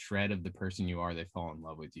just a shred of the person you are, they fall in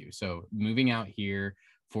love with you. So moving out here,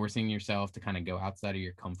 forcing yourself to kind of go outside of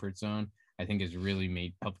your comfort zone, I think has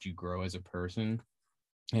really helped you grow as a person.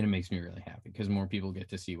 And it makes me really happy because more people get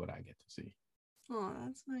to see what I get to see. Oh,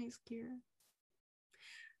 that's nice, Kira.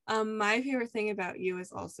 My favorite thing about you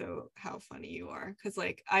is also how funny you are, because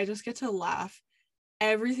like I just get to laugh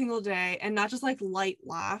every single day, and not just like light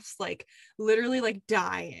laughs, like literally like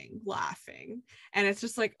dying laughing, and it's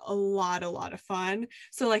just like a lot of fun.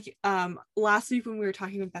 So like last week when we were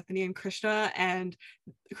talking with Bethany and Krishna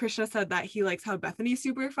said that he likes how Bethany's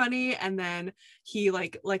super funny, and then he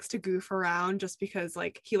likes to goof around just because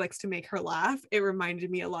like he likes to make her laugh. It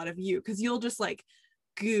reminded me a lot of you, because you'll just like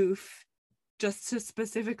goof just to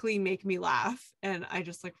specifically make me laugh, and I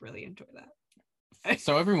just like really enjoy that.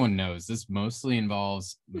 So everyone knows this mostly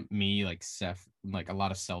involves me like a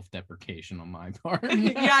lot of self-deprecation on my part.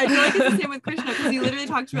 Yeah, I feel like it's the same with Krishna, because he literally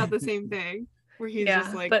talks about the same thing. where he's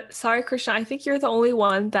just like, but sorry, Krishna, I think you're the only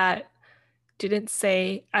one that didn't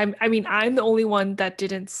say. I'm the only one that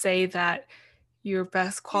didn't say that your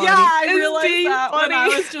best quality. yeah, I is realized being that when I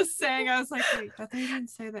funny. was just saying, I was like, wait, Bethany didn't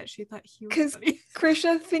say that she thought he was Because funny.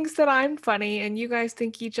 Krishna thinks that I'm funny, and you guys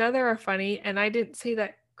think each other are funny, and I didn't say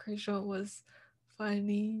that Krishna was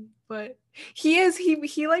funny, but he is.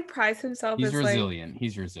 He like prides himself He's as resilient.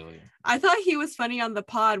 He's resilient. I thought he was funny on the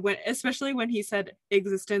pod especially when he said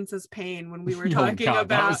existence is pain when we were talking that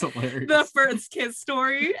about was hilarious. the first kiss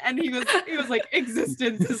story, and he was like,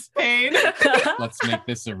 existence is pain. Let's make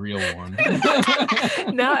this a real one.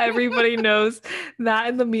 Now everybody knows that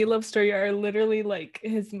and the meatloaf story are literally like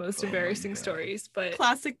his most embarrassing God. stories. But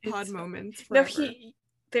Classic pod it's- moments. no, Forever.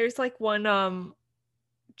 there's like one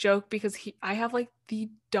joke because I have like the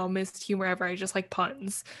dumbest humor ever. I just like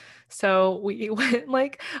puns. So we went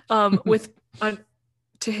like with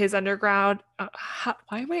to his underground.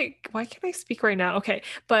 Why can't I speak right now? Okay,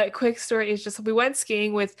 but quick story is just we went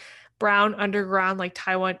skiing with Brown Underground, like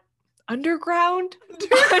Taiwan underground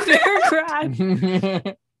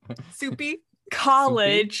Soupy.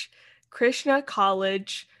 college, Krishna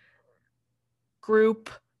college group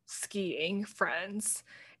skiing friends,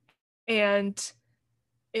 and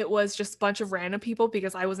it was just a bunch of random people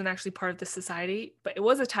because I wasn't actually part of the society, but it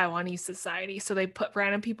was a Taiwanese society. So they put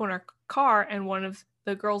random people in our car, and one of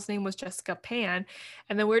the girls' name was Jessica Pan.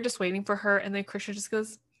 And then we were just waiting for her. And then Krishna just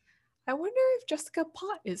goes, I wonder if Jessica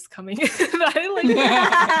Pot is coming. And I like,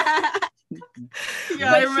 yeah,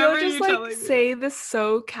 I but remember he'll you just like telling me. say this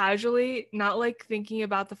so casually, not like thinking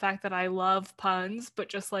about the fact that I love puns, but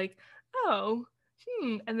just like, oh,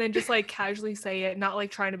 and then just like casually say it, not like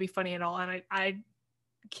trying to be funny at all. And I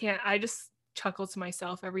just chuckle to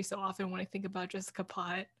myself every so often when I think about Jessica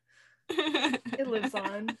Pot. It lives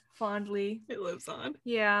on fondly. It lives on.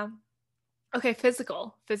 Yeah. Okay,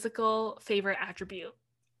 physical favorite attribute.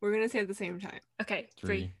 We're gonna say it at the same time. Okay,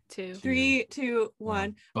 3, 2. 3, 2,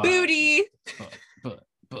 1. Butt. Booty.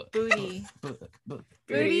 Booty. Butt.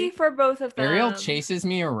 Booty for both of them. Ariel chases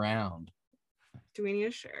me around. Do we need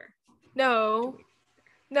to share? No,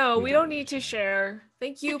 We we don't don't need to share.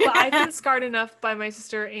 Thank you, but I've been scarred enough by my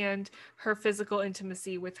sister and her physical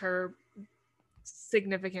intimacy with her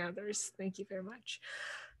significant others. Thank you very much.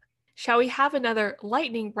 Shall we have another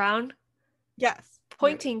lightning round? Yes.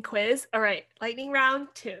 Pointing quiz. All right, lightning round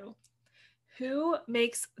 2. Who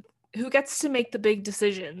gets to make the big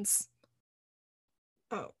decisions?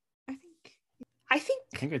 Oh, I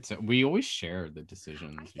think it's we always share the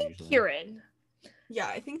decisions. Usually. Kieran. yeah,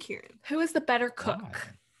 I think Kieran. Who is the better cook? Why?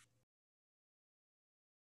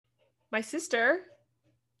 My sister.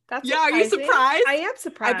 That's Yeah, are you surprising. surprised? I am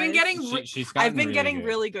surprised. I've been getting She's getting good.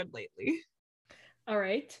 really good lately. All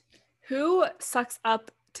right. Who sucks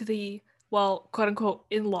up to the, well, quote unquote,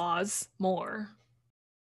 in-laws more?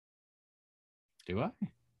 Do I?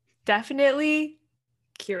 Definitely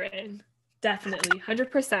Kieran. Definitely.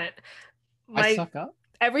 100%. I suck up?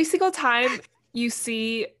 Every single time you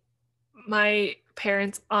see my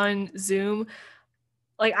parents on Zoom,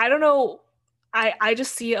 like, I don't know, I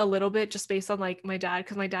just see a little bit just based on like my dad,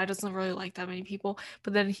 because my dad doesn't really like that many people,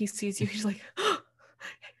 but then he sees you, he's like,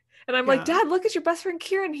 and I'm like, Dad, look at your best friend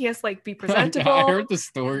Kieran. He has to like be presentable. I heard the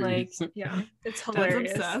story. Like, yeah, it's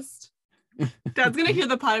hilarious. Dad's obsessed. Dad's gonna hear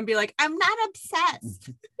the pod and be like, I'm not obsessed.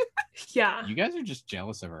 Yeah. You guys are just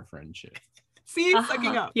jealous of our friendship. See,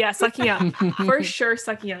 sucking up. Yeah, sucking up. For sure,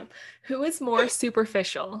 sucking up. Who is more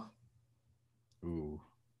superficial? Ooh.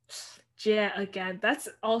 Yeah, again, that's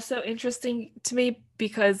also interesting to me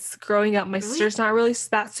because growing up, my sister's not really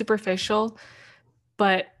that superficial.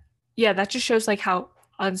 But yeah, that just shows like how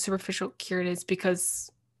unsuperficial Kieran is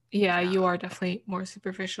because, yeah, you are definitely more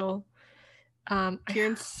superficial.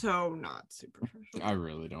 Kieran's so not superficial. I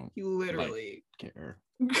really don't. You literally care.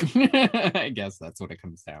 I guess that's what it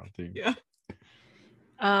comes down to. Yeah.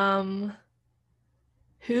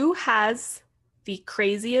 Who has the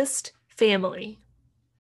craziest family?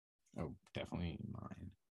 Oh, definitely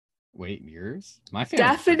mine. Wait, yours? My family.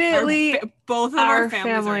 Definitely both of our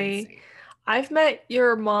families are insane. I've met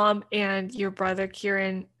your mom and your brother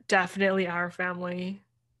Kieran. Definitely our family.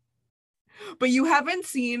 But you haven't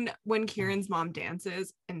seen when Kieran's mom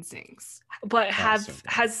dances and sings. But have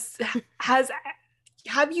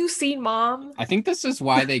you seen mom? I think this is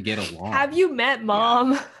why they get along. Have you met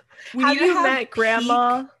mom? We Have need to you have met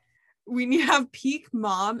grandma? We need to have peak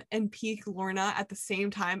mom and peak Lorna at the same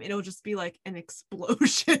time. It'll just be like an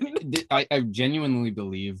explosion. I genuinely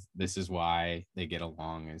believe this is why they get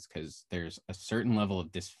along, is because there's a certain level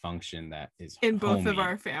of dysfunction that is in both of homey.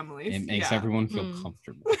 our families. It makes everyone feel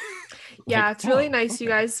comfortable. Yeah, Like, it's really oh, nice. okay. You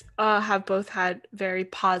guys have both had very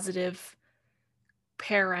positive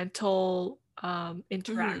parental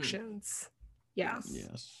interactions. Yeah.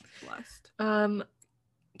 Yes. Blessed.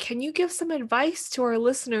 Can you give some advice to our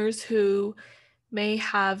listeners who may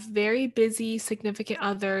have very busy significant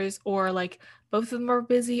others, or like both of them are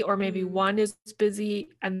busy, or maybe one is busy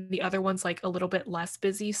and the other one's like a little bit less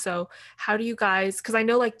busy? So how do you guys, because I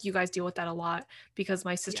know like you guys deal with that a lot, because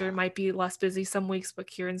my sister might be less busy some weeks, but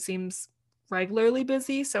Kieran seems regularly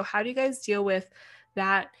busy. So how do you guys deal with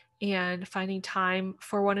that and finding time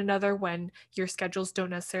for one another when your schedules don't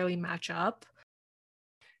necessarily match up?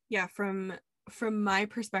 Yeah, from my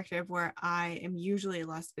perspective, where I am usually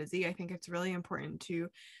less busy, I think it's really important to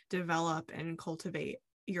develop and cultivate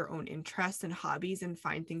your own interests and hobbies and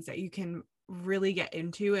find things that you can really get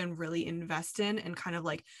into and really invest in and kind of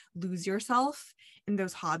like lose yourself in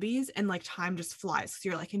those hobbies, and like time just flies because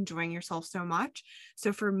you're like enjoying yourself so much.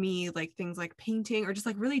 So for me, like things like painting or just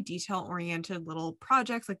like really detail oriented little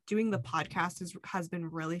projects, like doing the podcast has been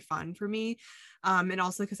really fun for me, and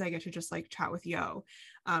also because I get to just like chat with Yo.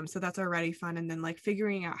 So that's already fun. And then like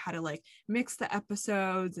figuring out how to like mix the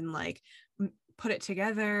episodes and like put it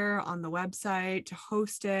together on the website to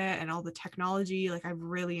host it and all the technology, like I've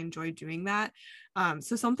really enjoyed doing that.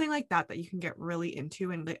 So something like that you can get really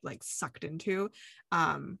into and like sucked into,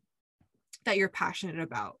 that you're passionate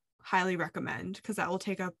about, highly recommend, because that will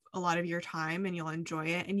take up a lot of your time and you'll enjoy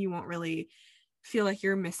it and you won't really feel like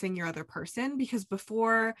you're missing your other person. Because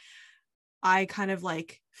before I kind of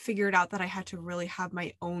like figured out that I had to really have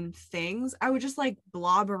my own things, I would just like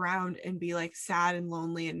blob around and be like sad and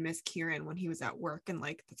lonely and miss Kieran when he was at work, and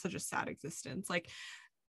like that's such a sad existence. Like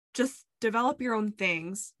just develop your own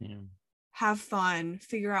things, have fun,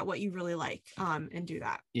 figure out what you really like, and do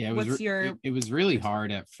that. Yeah, it was really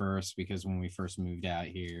hard at first, because when we first moved out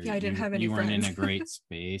here, I didn't have any you weren't friends. in a great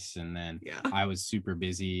space, and then I was super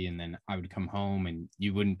busy, and then I would come home and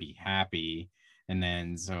you wouldn't be happy. And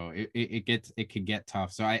then so it could get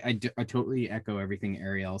tough. So I totally echo everything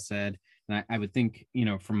Ariel said. And I would think,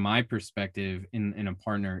 from my perspective in a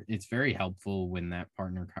partner, it's very helpful when that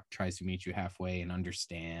partner tries to meet you halfway and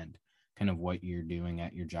understand kind of what you're doing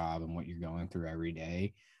at your job and what you're going through every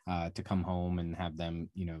day, to come home and have them,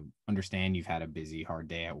 understand you've had a busy, hard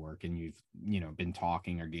day at work, and you've, been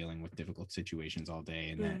talking or dealing with difficult situations all day.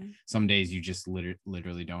 And that some days you just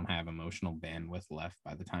literally don't have emotional bandwidth left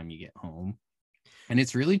by the time you get home. And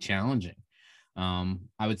it's really challenging. I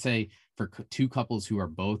would say for two couples who are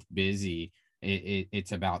both busy,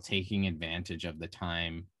 it's about taking advantage of the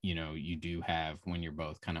time, you do have when you're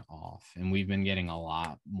both kind of off. And we've been getting a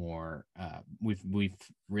lot more, we've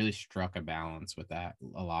really struck a balance with that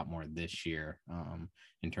a lot more this year,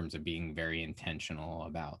 in terms of being very intentional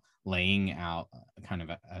about laying out kind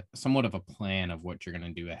of a somewhat of a plan of what you're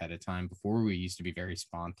going to do ahead of time. Before, we used to be very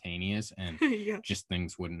spontaneous and just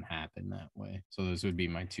things wouldn't happen that way. So those would be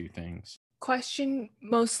my two things. Question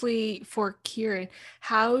mostly for Kieran.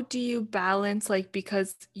 How do you balance, like,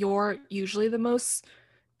 because you're usually the most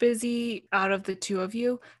busy out of the two of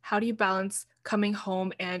you, how do you balance coming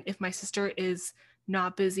home, and if my sister is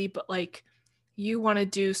not busy, but like you want to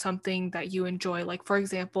do something that you enjoy? Like, for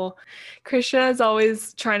example, Krishna is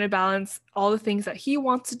always trying to balance all the things that he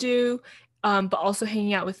wants to do, but also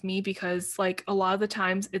hanging out with me, because like a lot of the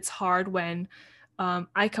times it's hard when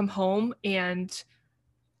I come home and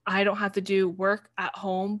I don't have to do work at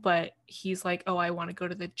home, but he's like, oh, I want to go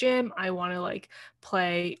to the gym. I want to like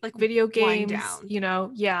play like video games,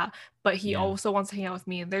 but he also wants to hang out with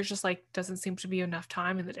me. And there's just like, doesn't seem to be enough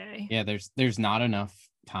time in the day. Yeah, there's not enough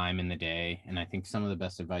time in the day. And I think some of the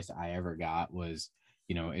best advice I ever got was,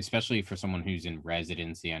 especially for someone who's in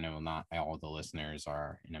residency. I know not all the listeners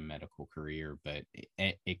are in a medical career, but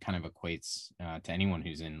it kind of equates to anyone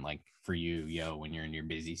who's in, like, for you, when you're in your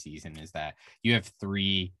busy season, is that you have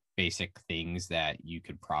three basic things that you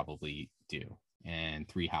could probably do, and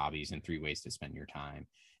three hobbies and three ways to spend your time,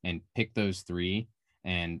 and pick those three.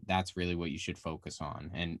 And that's really what you should focus on,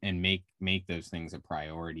 and make those things a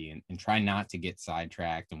priority, and try not to get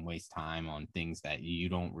sidetracked and waste time on things that you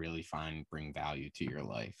don't really find bring value to your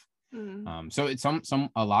life. So it's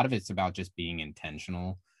a lot of it's about just being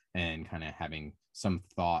intentional and kind of having some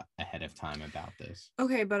thought ahead of time about this.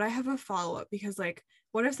 Okay, but I have a follow-up, because like,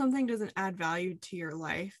 what if something doesn't add value to your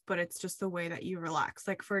life, but it's just the way that you relax?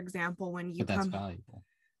 Like, for example, when you that's valuable.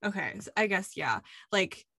 Okay, so I guess,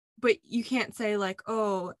 like, but you can't say like,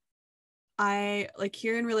 oh, I like,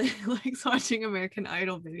 Kieran really likes watching American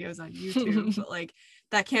Idol videos on YouTube, but like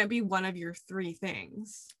that can't be one of your three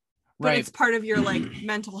things. But it's part of your like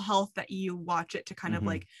mental health that you watch it to kind of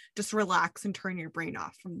like just relax and turn your brain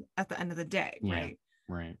off from at the end of the day, right?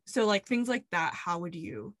 Right. So like things like that, how do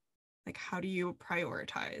you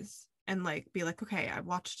prioritize and like be like, okay, I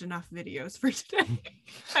watched enough videos for today.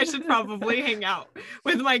 I should probably hang out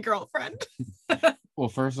with my girlfriend. Well,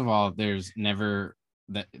 first of all, there's never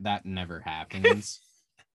that never happens.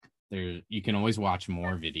 You can always watch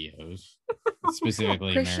more videos,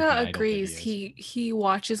 specifically Krishna American Idol agrees. videos. He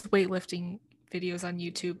watches weightlifting videos on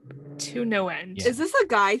YouTube to no end. Yeah. Is this a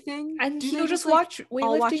guy thing? And Do he'll they just like, watch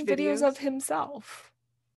all watch weightlifting videos videos? of himself.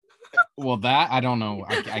 Well, that I don't know.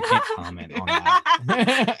 I can't comment on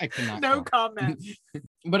that. I cannot. No comment.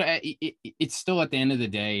 But it's still, at the end of the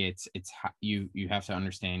day, it's you have to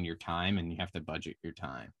understand your time, and you have to budget your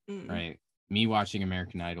time, right? Me watching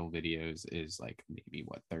American Idol videos is like maybe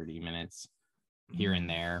 30 minutes here and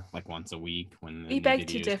there, like once a week when the We new beg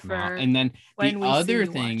to videos differ. come out. And then when the we see other you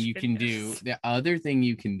thing watch you can do, videos. the other thing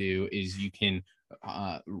you can do is you can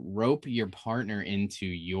rope your partner into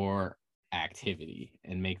your activity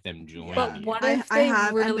and make them join But you. what I if they have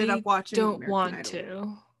ended really up watching don't American want Idol.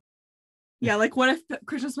 to? Yeah, like what if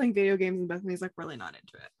Krishna's playing video games and Bethany's like really not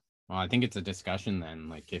into it? Well, I think it's a discussion then.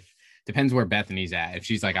 Like, if depends where Bethany's at. If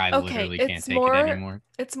she's like, I Okay, literally it's can't take more- it anymore.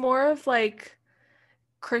 It's more of like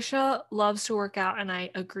Krishna loves to work out, and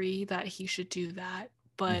I agree that he should do that.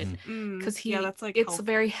 But because that's like it's health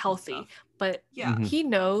very and healthy. stuff. But Yeah. Mhm. he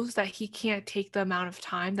knows that he can't take the amount of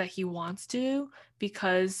time that he wants to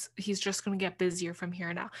because he's just going to get busier from here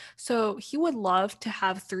on out. So he would love to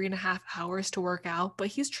have 3.5 hours to work out, but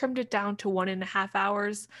he's trimmed it down to 1.5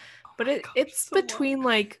 hours. But my gosh, it's so long. between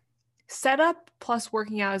like setup plus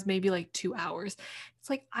working out is maybe like 2 hours. It's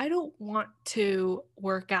like, I don't want to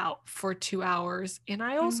work out for 2 hours, and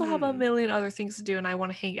I also have a million other things to do, and I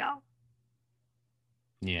want to hang out.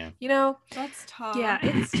 Yeah. You know? That's tough. Yeah,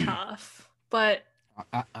 it's tough. But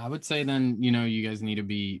I would say then, you guys need to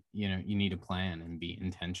be, you need to plan and be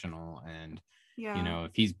intentional. And, yeah.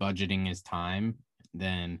 if he's budgeting his time,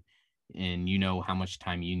 then, and how much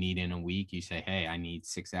time you need in a week, you say, hey, I need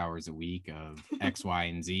 6 hours a week of X, Y,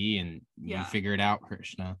 and Z, and you figure it out,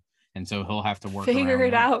 Krishna. And so he'll have to work figure around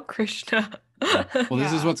it that. out, Krishna. Well,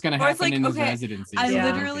 this is what's going to Or it's happen like, in his okay, residency. I Yeah.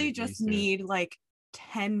 literally just need like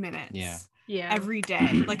 10 minutes. Yeah. Every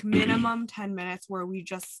day, like minimum 10 minutes where we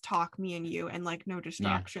just talk, me and you, and like no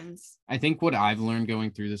distractions. I think what I've learned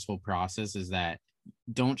going through this whole process is that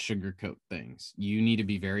don't sugarcoat things. You need to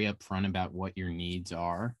be very upfront about what your needs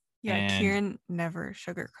are. Yeah, and, Kieran never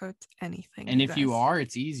sugarcoats anything. And if you are,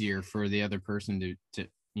 it's easier for the other person to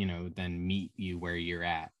then meet you where you're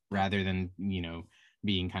at, rather than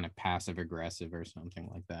being kind of passive aggressive or something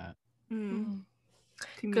like that.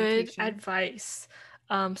 Good advice.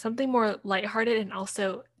 Something more lighthearted and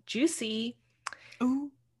also juicy.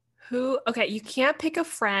 Ooh. Okay, you can't pick a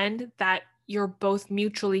friend that you're both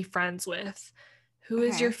mutually friends with. Who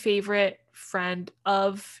is your favorite friend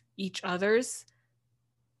of each other's?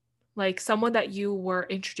 Like someone that you were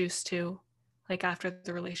introduced to, like after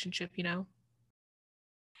the relationship,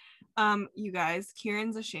 You guys,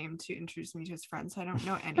 Kieran's ashamed to introduce me to his friends. I don't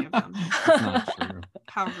know any of them. That's not true.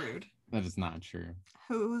 How rude. That is not true.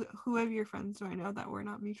 Who of your friends do I know that we're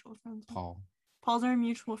not mutual friends with? Paul. Paul's our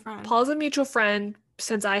mutual friend. Paul's a mutual friend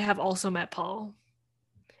since I have also met Paul.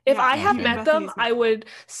 If Yeah, I have okay. met Bethany's them, met I would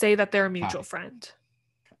say that they're a mutual Hi. friend.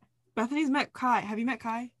 Bethany's met Kai. Have you met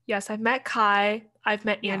Kai? Yes, I've met Kai. I've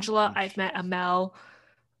met Yeah. Angela. I've met Amel.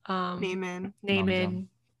 Naaman. Naaman.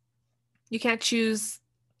 You can't choose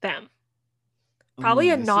them. Probably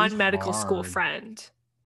a This is non-medical school hard. friend.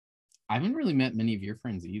 I haven't really met many of your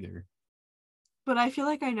friends either. But I feel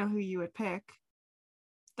like I know who you would pick.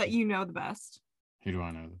 That you know the best. Who do I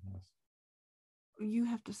know the best? You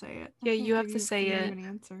have to say it. I Yeah, can't you have give to say give it. you an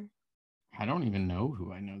answer. I don't even know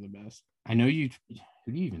who I know the best. I know you.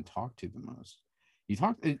 Who do you even talk to the most? You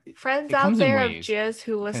talk. Friends it out comes in there of waves, Jizz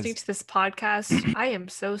who listening 'cause- to this podcast, I am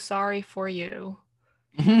so sorry for you.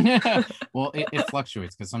 Well, it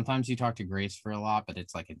fluctuates because sometimes you talk to Grace for a lot, but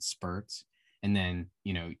it's like in spurts. And then,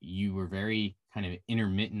 you were very kind of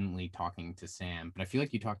intermittently talking to Sam, but I feel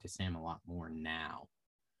like you talk to Sam a lot more now.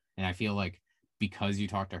 And I feel like because you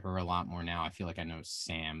talk to her a lot more now, I feel like I know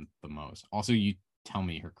Sam the most. Also, you tell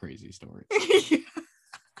me her crazy stories.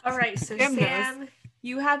 All right, so Sam knows. Sam,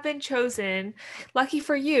 you have been chosen. Lucky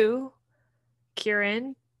for you,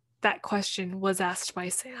 Kieran, that question was asked by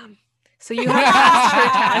Sam. So you have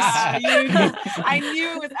passed her test. I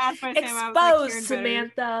knew it was asked by Sam. I was like, Exposed,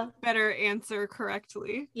 Kieran Samantha. better answer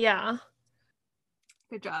correctly. Yeah.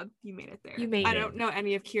 Good job. You made it there. You made I it. don't know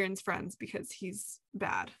any of Kieran's friends because he's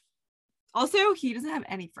bad. Also, he doesn't have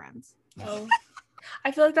any friends. Oh.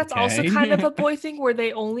 I feel like that's also Okay. kind of a boy thing where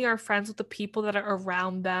they only are friends with the people that are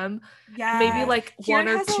around them. Yeah. Maybe like Kieran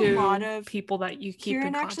one or has a two lot of- people that you keep Kieran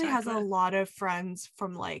in contact actually has with. a lot of friends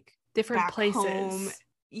from like Different back places. home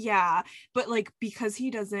Yeah, but like because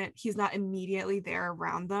he's not immediately there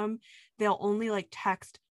around them, they'll only like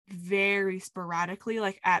text very sporadically,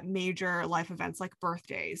 like at major life events like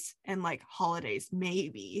birthdays and like holidays,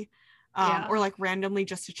 maybe. Or like randomly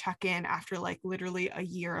just to check in after like literally a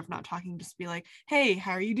year of not talking, just be like, hey,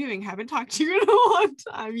 how are you doing? Haven't talked to you in a long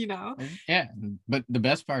time, you know? Yeah, but the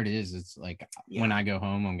best part is it's like Yeah. when I go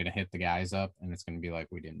home, I'm gonna hit the guys up and it's gonna be like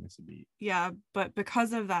we didn't miss a beat. Yeah, but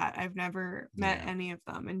because of that, I've never met any of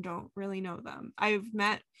them and don't really know them. You've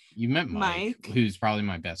met Mike, who's probably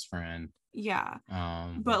my best friend. Yeah.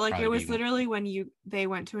 But like it was literally when they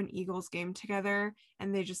went to an Eagles game together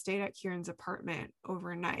and they just stayed at Kieran's apartment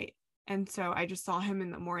overnight. And so I just saw him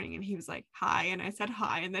in the morning and he was like, hi. And I said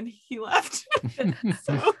hi. And then he left.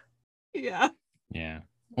 So, yeah. Yeah.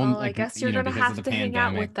 Well, I guess you're going to have to hang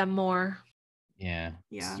out with them more. Yeah.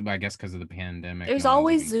 Yeah. I guess because of the pandemic. There's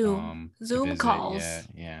always Zoom calls.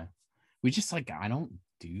 Yeah. We just like, I don't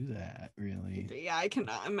do that really. Yeah. I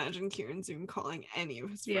cannot imagine Kieran Zoom calling any of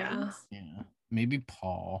his friends. Yeah. Maybe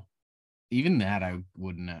Paul. Even that I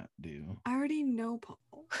would not do. I already know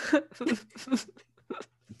Paul.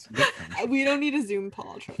 We don't need a Zoom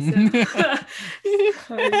Paul. Trust me.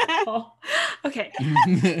 Paul. Okay.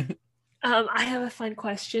 I have a fun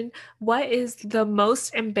question. What is the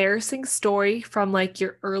most embarrassing story from like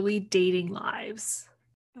your early dating lives?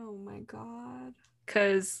 Oh my god.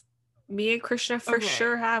 Because me and Krishna for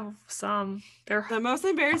sure have some. The most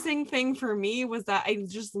embarrassing thing for me was that I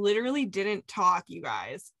just literally didn't talk, you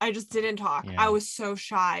guys. I just didn't talk. Yeah. I was so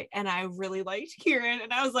shy and I really liked Kieran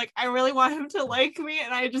and I was like, I really want him to like me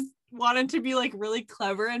and I just wanted to be like really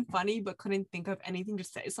clever and funny but couldn't think of anything to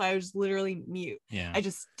say. So I was literally mute. Yeah. I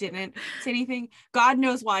just didn't say anything. God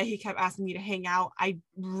knows why he kept asking me to hang out. I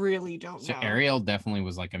really don't know. So Ariel definitely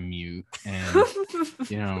was like a mute and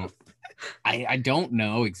you know I don't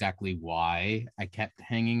know exactly why I kept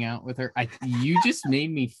hanging out with her. You just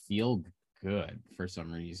made me feel good for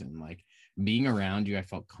some reason. Like being around you, I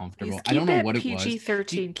felt comfortable. I don't know what it was.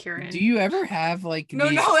 PG-13, Kieran. Do you ever have like no,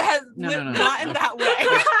 it has not in that way.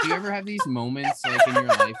 Like, do you ever have these moments like in your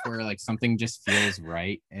life where like something just feels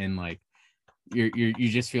right and like you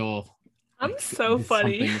just feel I'm like, so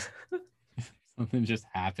funny. Something just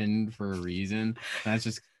happened for a reason. That's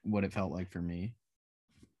just what it felt like for me.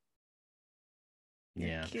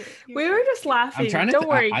 Yeah, we were just laughing. Don't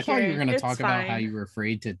worry. I thought you were going to talk about how you were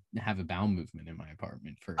afraid to have a bowel movement in my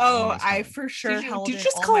apartment. I for sure did you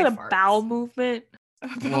just call it a bowel movement?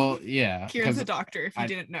 Well, yeah. Kieran's a doctor. If you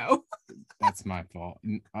didn't know, that's my fault.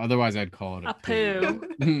 Otherwise, I'd call it a poo.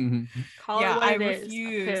 I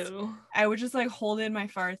refuse. I would just like hold in my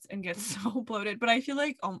farts and get so bloated. But I feel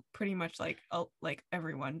like pretty much like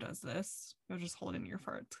everyone does this. You'll just hold in your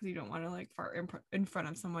farts because you don't want to like fart in front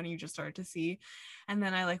of someone you just start to see. And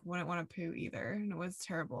then I like wouldn't want to poo either, and it was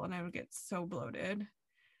terrible. And I would get so bloated.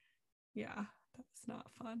 Yeah, that's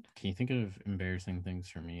not fun. Can you think of embarrassing things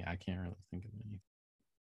for me? I can't really think of any.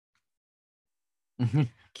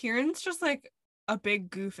 Kieran's just like a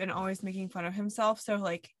big goof and always making fun of himself, so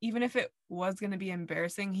like even if it was going to be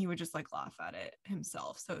embarrassing, he would just like laugh at it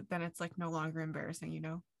himself, so then it's like no longer embarrassing, you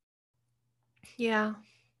know? Yeah.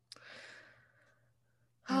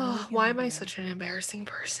 Oh, why am I such an embarrassing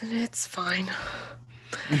person? It's fine.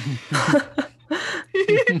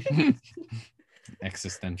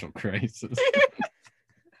 Existential crisis.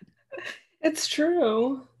 It's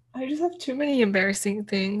true. I just have too many embarrassing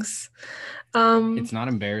things. It's not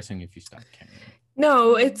embarrassing if you stop caring.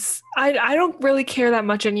 No, I don't really care that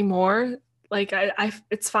much anymore. Like I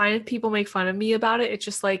it's fine if people make fun of me about it. It's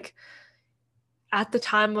just like at the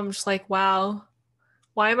time I'm just like, wow,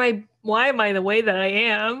 why am I the way that I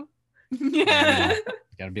am? Yeah. You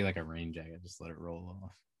gotta be like a rain jacket, just let it roll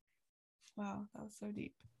off. Wow, that was so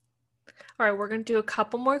deep. All right, we're gonna do a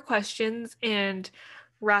couple more questions and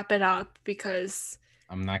wrap it up because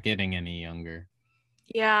I'm not getting any younger.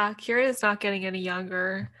 Yeah, Kieran is not getting any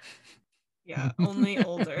younger. Yeah, only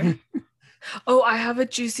older. Oh, I have a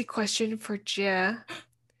juicy question for Jia.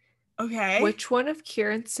 Okay. Which one of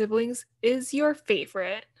Kieran's siblings is your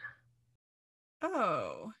favorite?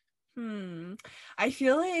 Oh. I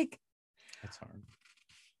feel like that's hard.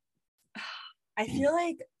 I feel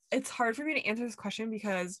like it's hard for me to answer this question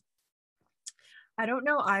because I don't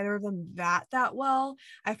know either of them that well.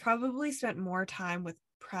 I've probably spent more time with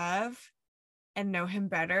Prev and know him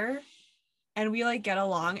better, and we like get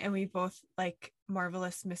along, and we both like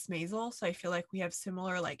Marvelous Miss Maisel, so I feel like we have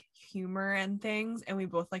similar like humor and things, and we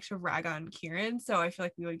both like to rag on Kieran, so I feel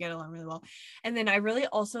like we would get along really well. And then I really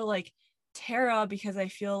also like Tara, because I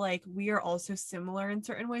feel like we are also similar in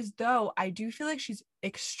certain ways, though I do feel like she's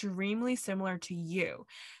extremely similar to you.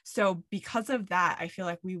 So because of that, I feel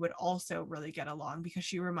like we would also really get along because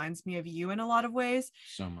she reminds me of you in a lot of ways.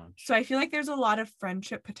 So much. So I feel like there's a lot of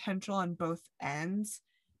friendship potential on both ends,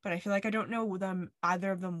 but I feel like I don't know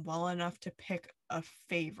either of them well enough to pick a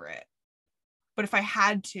favorite. But if I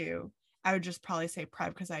had to, I would just probably say Prev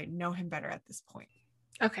because I know him better at this point.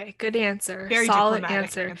 Okay, good answer. Very solid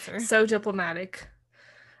answer. So diplomatic.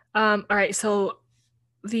 All right, so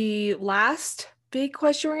the last big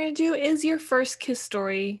question we're gonna do is your first kiss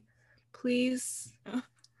story. Please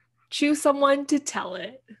choose someone to tell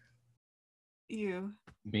it. You.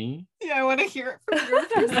 Me? Yeah, I want to hear it from your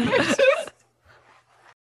perspective.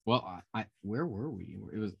 Well, where were we?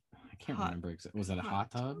 It was, I can't remember. Was it a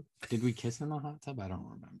hot tub? Did we kiss in the hot tub? I don't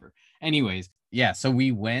remember. Anyways, yeah, so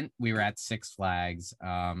we were at Six Flags.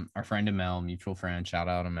 Our friend Amel, mutual friend, shout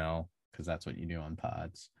out Amel, because that's what you do on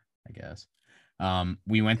pods, I guess.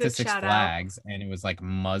 We went to Six Flags and it was like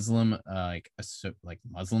Muslim,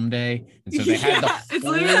 Muslim Day. And so they had it's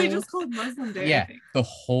literally just called Muslim Day. Yeah, the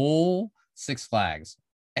whole Six Flags.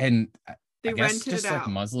 And they I guess rented just it like out.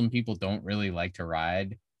 Muslim people don't really like to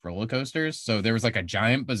ride roller coasters. So there was like a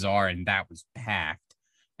giant bazaar and that was packed.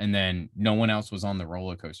 And then no one else was on the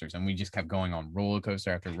roller coasters. And we just kept going on roller coaster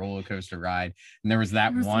after roller coaster ride. And there was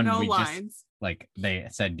that one just like they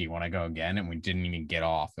said, do you want to go again? And we didn't even get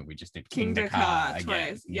off and we just did King Dakar again.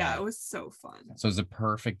 Twice. Yeah, it was so fun. So it was a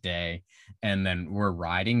perfect day. And then we're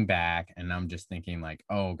riding back and I'm just thinking like,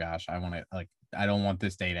 oh gosh, I don't want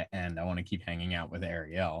this day to end. I want to keep hanging out with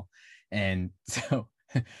Ariel. And so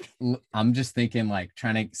I'm just thinking like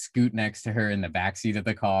trying to scoot next to her in the backseat of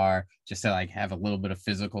the car just to like have a little bit of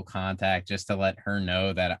physical contact just to let her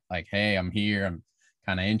know that like, hey, I'm here. I'm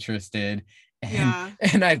kind of interested.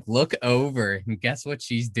 And I look over and guess what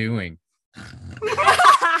she's doing? And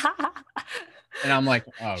I'm like,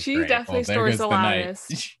 oh, she great. definitely snores the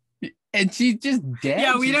loudest. And she's just dead.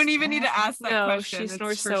 Yeah, we don't even need to ask that question. She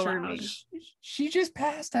snores so loud. She just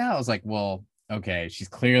passed out. I was like, well, okay, she's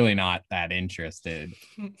clearly not that interested.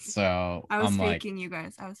 So I was faking, you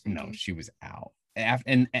guys. I was faking. No, she was out.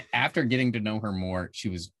 And after getting to know her more, she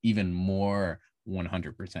was even more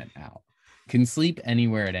 100% out. Can sleep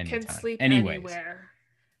anywhere at any time. Can sleep anywhere.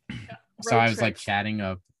 So I was like chatting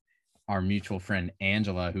up our mutual friend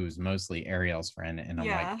Angela, who's mostly Ariel's friend, and I'm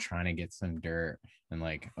like trying to get some dirt and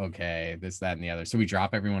like, okay, this, that, and the other. So we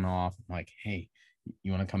drop everyone off. I'm like, hey,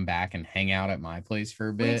 you want to come back and hang out at my place for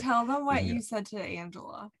a bit? Wait, tell them what you said to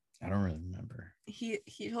Angela. I don't really remember. He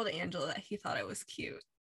told Angela that he thought it was cute.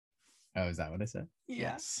 Oh, is that what I said?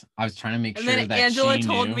 Yes. I was trying to make sure that Angela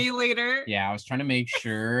told me later. Yeah, I was trying to make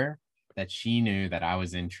sure that she knew that I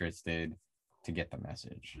was interested to get the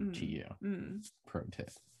message to you. Pro tip.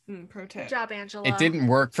 Pro tip. Good job, Angela. It didn't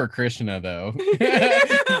work for Krishna though. He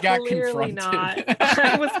got Clearly confronted. Not.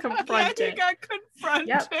 I was confronted. Yeah, he got confronted.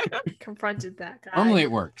 Yep. Confronted that guy. Normally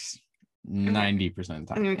it works 90% of the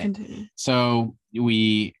time. Anyway, continue. So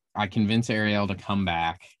I convinced Ariel to come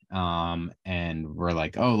back. And we're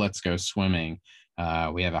like, oh, let's go swimming.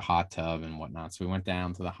 We have a hot tub and whatnot. So we went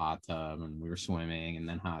down to the hot tub and we were swimming and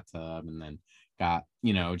then hot tub and then got,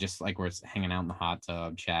 just like we're hanging out in the hot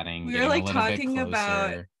tub, chatting. We were like talking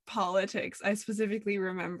about politics. I specifically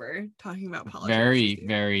remember talking about politics. Very,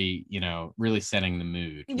 very, really setting the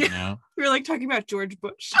mood, We were like talking about George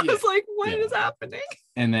Bush. I was like, what is happening?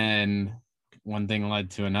 And then one thing led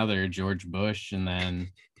to another, George Bush. And then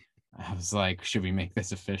I was like, should we make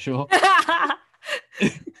this official?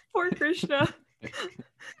 Poor Krishna.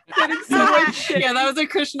 Getting so much shit. Yeah, that was a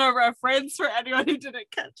Krishna reference for anyone who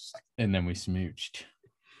didn't catch. And then we smooched.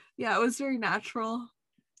 Yeah, it was very natural.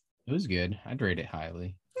 It was good. I'd rate it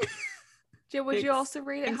highly. Jill, would you also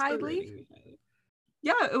rate it highly?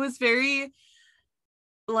 Yeah, it was very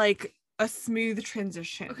like a smooth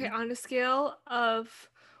transition. Okay, on a scale of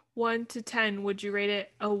 1 to 10, would you rate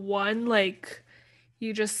it a 1, like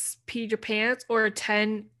you just peed your pants, or a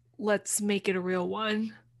 10, let's make it a real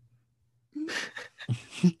one?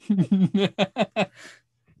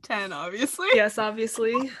 10, obviously. Yes,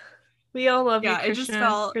 obviously. We all love you, Krishna. It just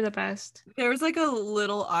felt, you're the best. There was like a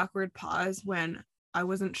little awkward pause when I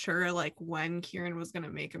wasn't sure like when Kieran was gonna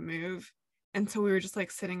make a move, and so we were just like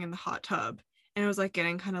sitting in the hot tub, and it was like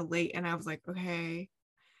getting kind of late, and I was like, okay,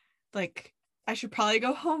 like I should probably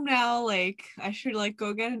go home now, like I should like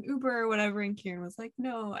go get an Uber or whatever. And Kieran was like,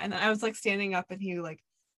 no. And then I was like standing up and he like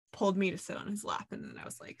pulled me to sit on his lap, and then I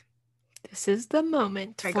was like, this is the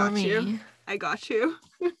moment for me. I got you.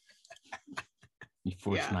 You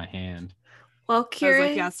forced my hand. Well, Kieran, I was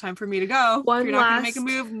like, yeah, it's time for me to go. If you're not going to make a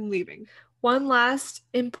move, I'm leaving. One last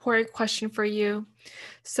important question for you.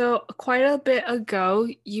 So quite a bit ago,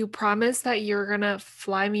 you promised that you're going to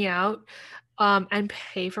fly me out and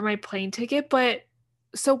pay for my plane ticket. But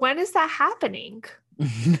so when is that happening?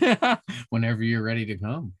 Whenever you're ready to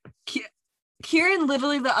come. Kieran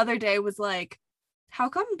literally the other day was like, how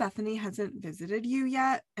come Bethany hasn't visited you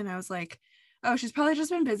yet? And I was like, oh, she's probably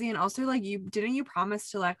just been busy. And also, like, didn't you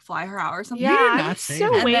promise to like fly her out or something? Yeah, I'm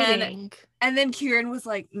still waiting. And then Kieran was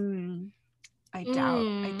like, I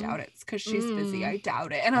doubt it. It's because she's busy. I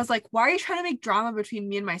doubt it. And I was like, why are you trying to make drama between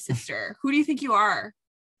me and my sister? Who do you think you are?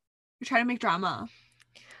 You're trying to make drama.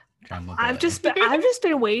 I've just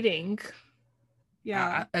been waiting.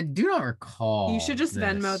 Yeah, I do not recall. You should just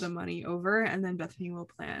Venmo the money over, and then Bethany will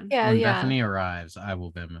plan. Yeah, when Bethany arrives, I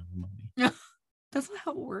will Venmo the money. That's not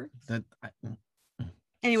how it works.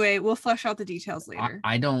 Anyway, we'll flesh out the details later.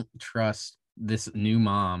 I don't trust this new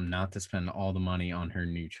mom not to spend all the money on her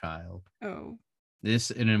new child. Oh.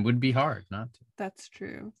 And it would be hard not to. That's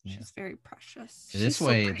true. Yeah. She's very precious. This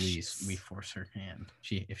way, at least, we force her hand.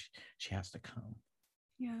 If she has to come.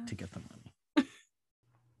 Yeah. To get the money.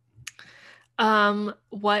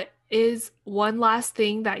 What is one last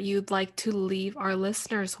thing that you'd like to leave our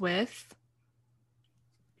listeners with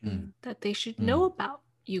that they should know about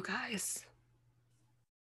you guys?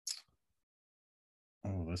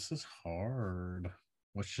 Oh, this is hard.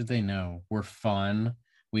 What should they know? We're fun.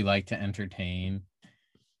 We like to entertain.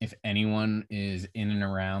 If anyone is in and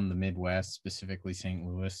around the Midwest, specifically St.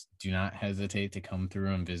 Louis, do not hesitate to come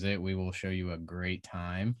through and visit. We will show you a great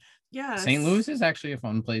time. Yeah, St. Louis is actually a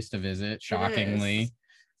fun place to visit. Shockingly,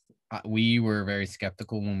 we were very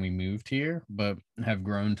skeptical when we moved here, but have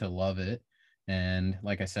grown to love it. And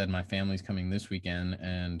like I said, my family's coming this weekend,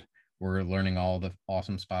 and we're learning all the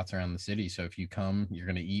awesome spots around the city. So if you come, you're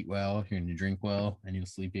going to eat well, you're going to drink well, and you'll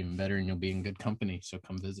sleep even better, and you'll be in good company. So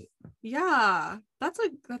come visit. Yeah, that's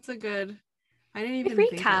a good. I didn't even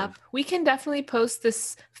recap. We can definitely post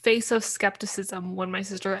this face of skepticism when my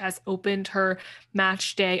sister has opened her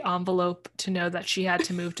match day envelope to know that she had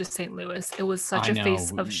to move to St. Louis. It was such a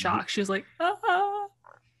face of shock. She was like, ah.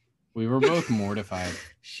 We were both mortified.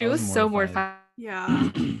 She was so mortified.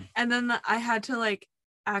 Yeah. And then I had to like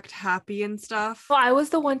act happy and stuff. Well, I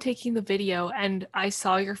was the one taking the video, and I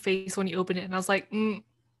saw your face when you opened it, and I was like,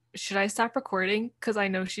 should I stop recording? Because I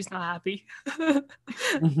know she's not happy.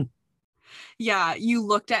 Yeah, you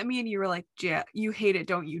looked at me and you were like, "Ja, you hate it,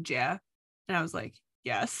 don't you, Ja?" And I was like,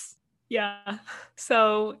 yes. Yeah.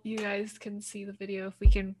 So you guys can see the video if we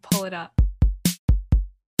can pull it up.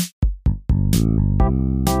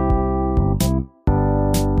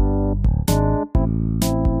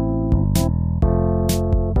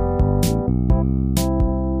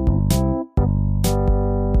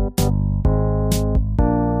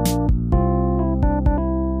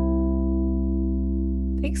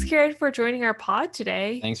 Thanks, Kieran, for joining our pod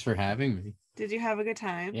today. Thanks for having me. Did you have a good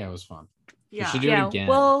time? Yeah, it was fun. Yeah. We should do it again.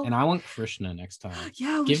 Well, and I want Krishna next time.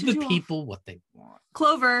 Yeah, give the people what they want.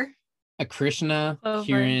 Clover. A Krishna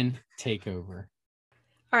Kieran takeover.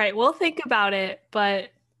 All right, we'll think about it,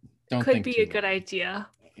 but it could be a good idea.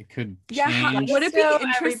 It could change. Yeah, would it be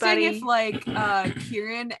interesting if like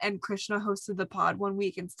Kieran and Krishna hosted the pod one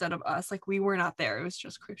week instead of us? Like we were not there; it was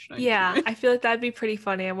just Krishna. Yeah, I feel like that'd be pretty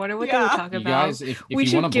funny. I wonder what they would talk about. You guys, if we you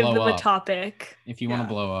should give them up, a topic. If you want to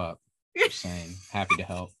blow up, just saying, happy to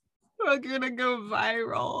help. We're gonna go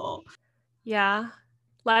viral. Yeah,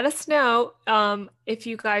 let us know if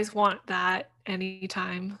you guys want that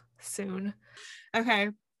anytime soon. Okay,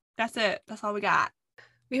 that's it. That's all we got.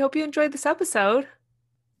 We hope you enjoyed this episode.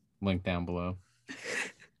 Link down below.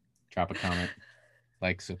 Drop a comment.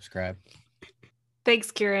 Like, subscribe.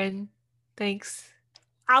 Thanks, Kieran. Thanks.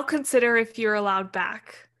 I'll consider if you're allowed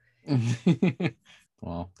back.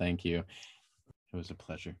 Well, thank you. It was a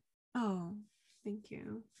pleasure. Oh, thank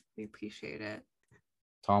you. We appreciate it.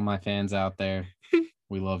 To all my fans out there,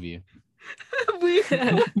 we love you.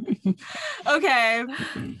 Okay.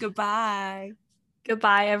 Goodbye.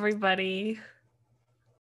 Goodbye, everybody.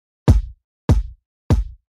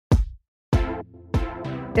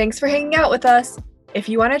 Thanks for hanging out with us. If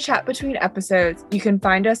you want to chat between episodes, you can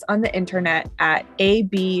find us on the internet at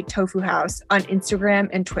AB Tofu House on Instagram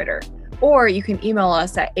and Twitter, or you can email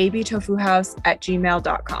us at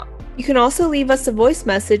abtofuhouse@gmail.com. You can also leave us a voice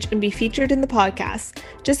message and be featured in the podcast.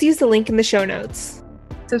 Just use the link in the show notes.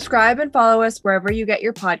 Subscribe and follow us wherever you get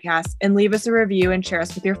your podcasts, and leave us a review and share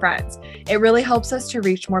us with your friends. It really helps us to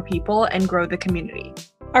reach more people and grow the community.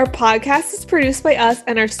 Our podcast is produced by us,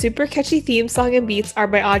 and our super catchy theme song and beats are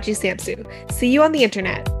by Audrey Samsu. See you on the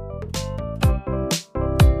internet.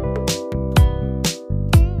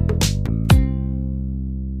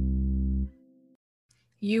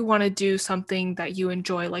 you want to do something that you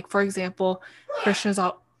enjoy. Like, for example, Krishna's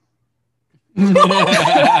all. Bless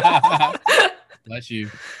you.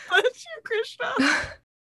 Bless you, Krishna.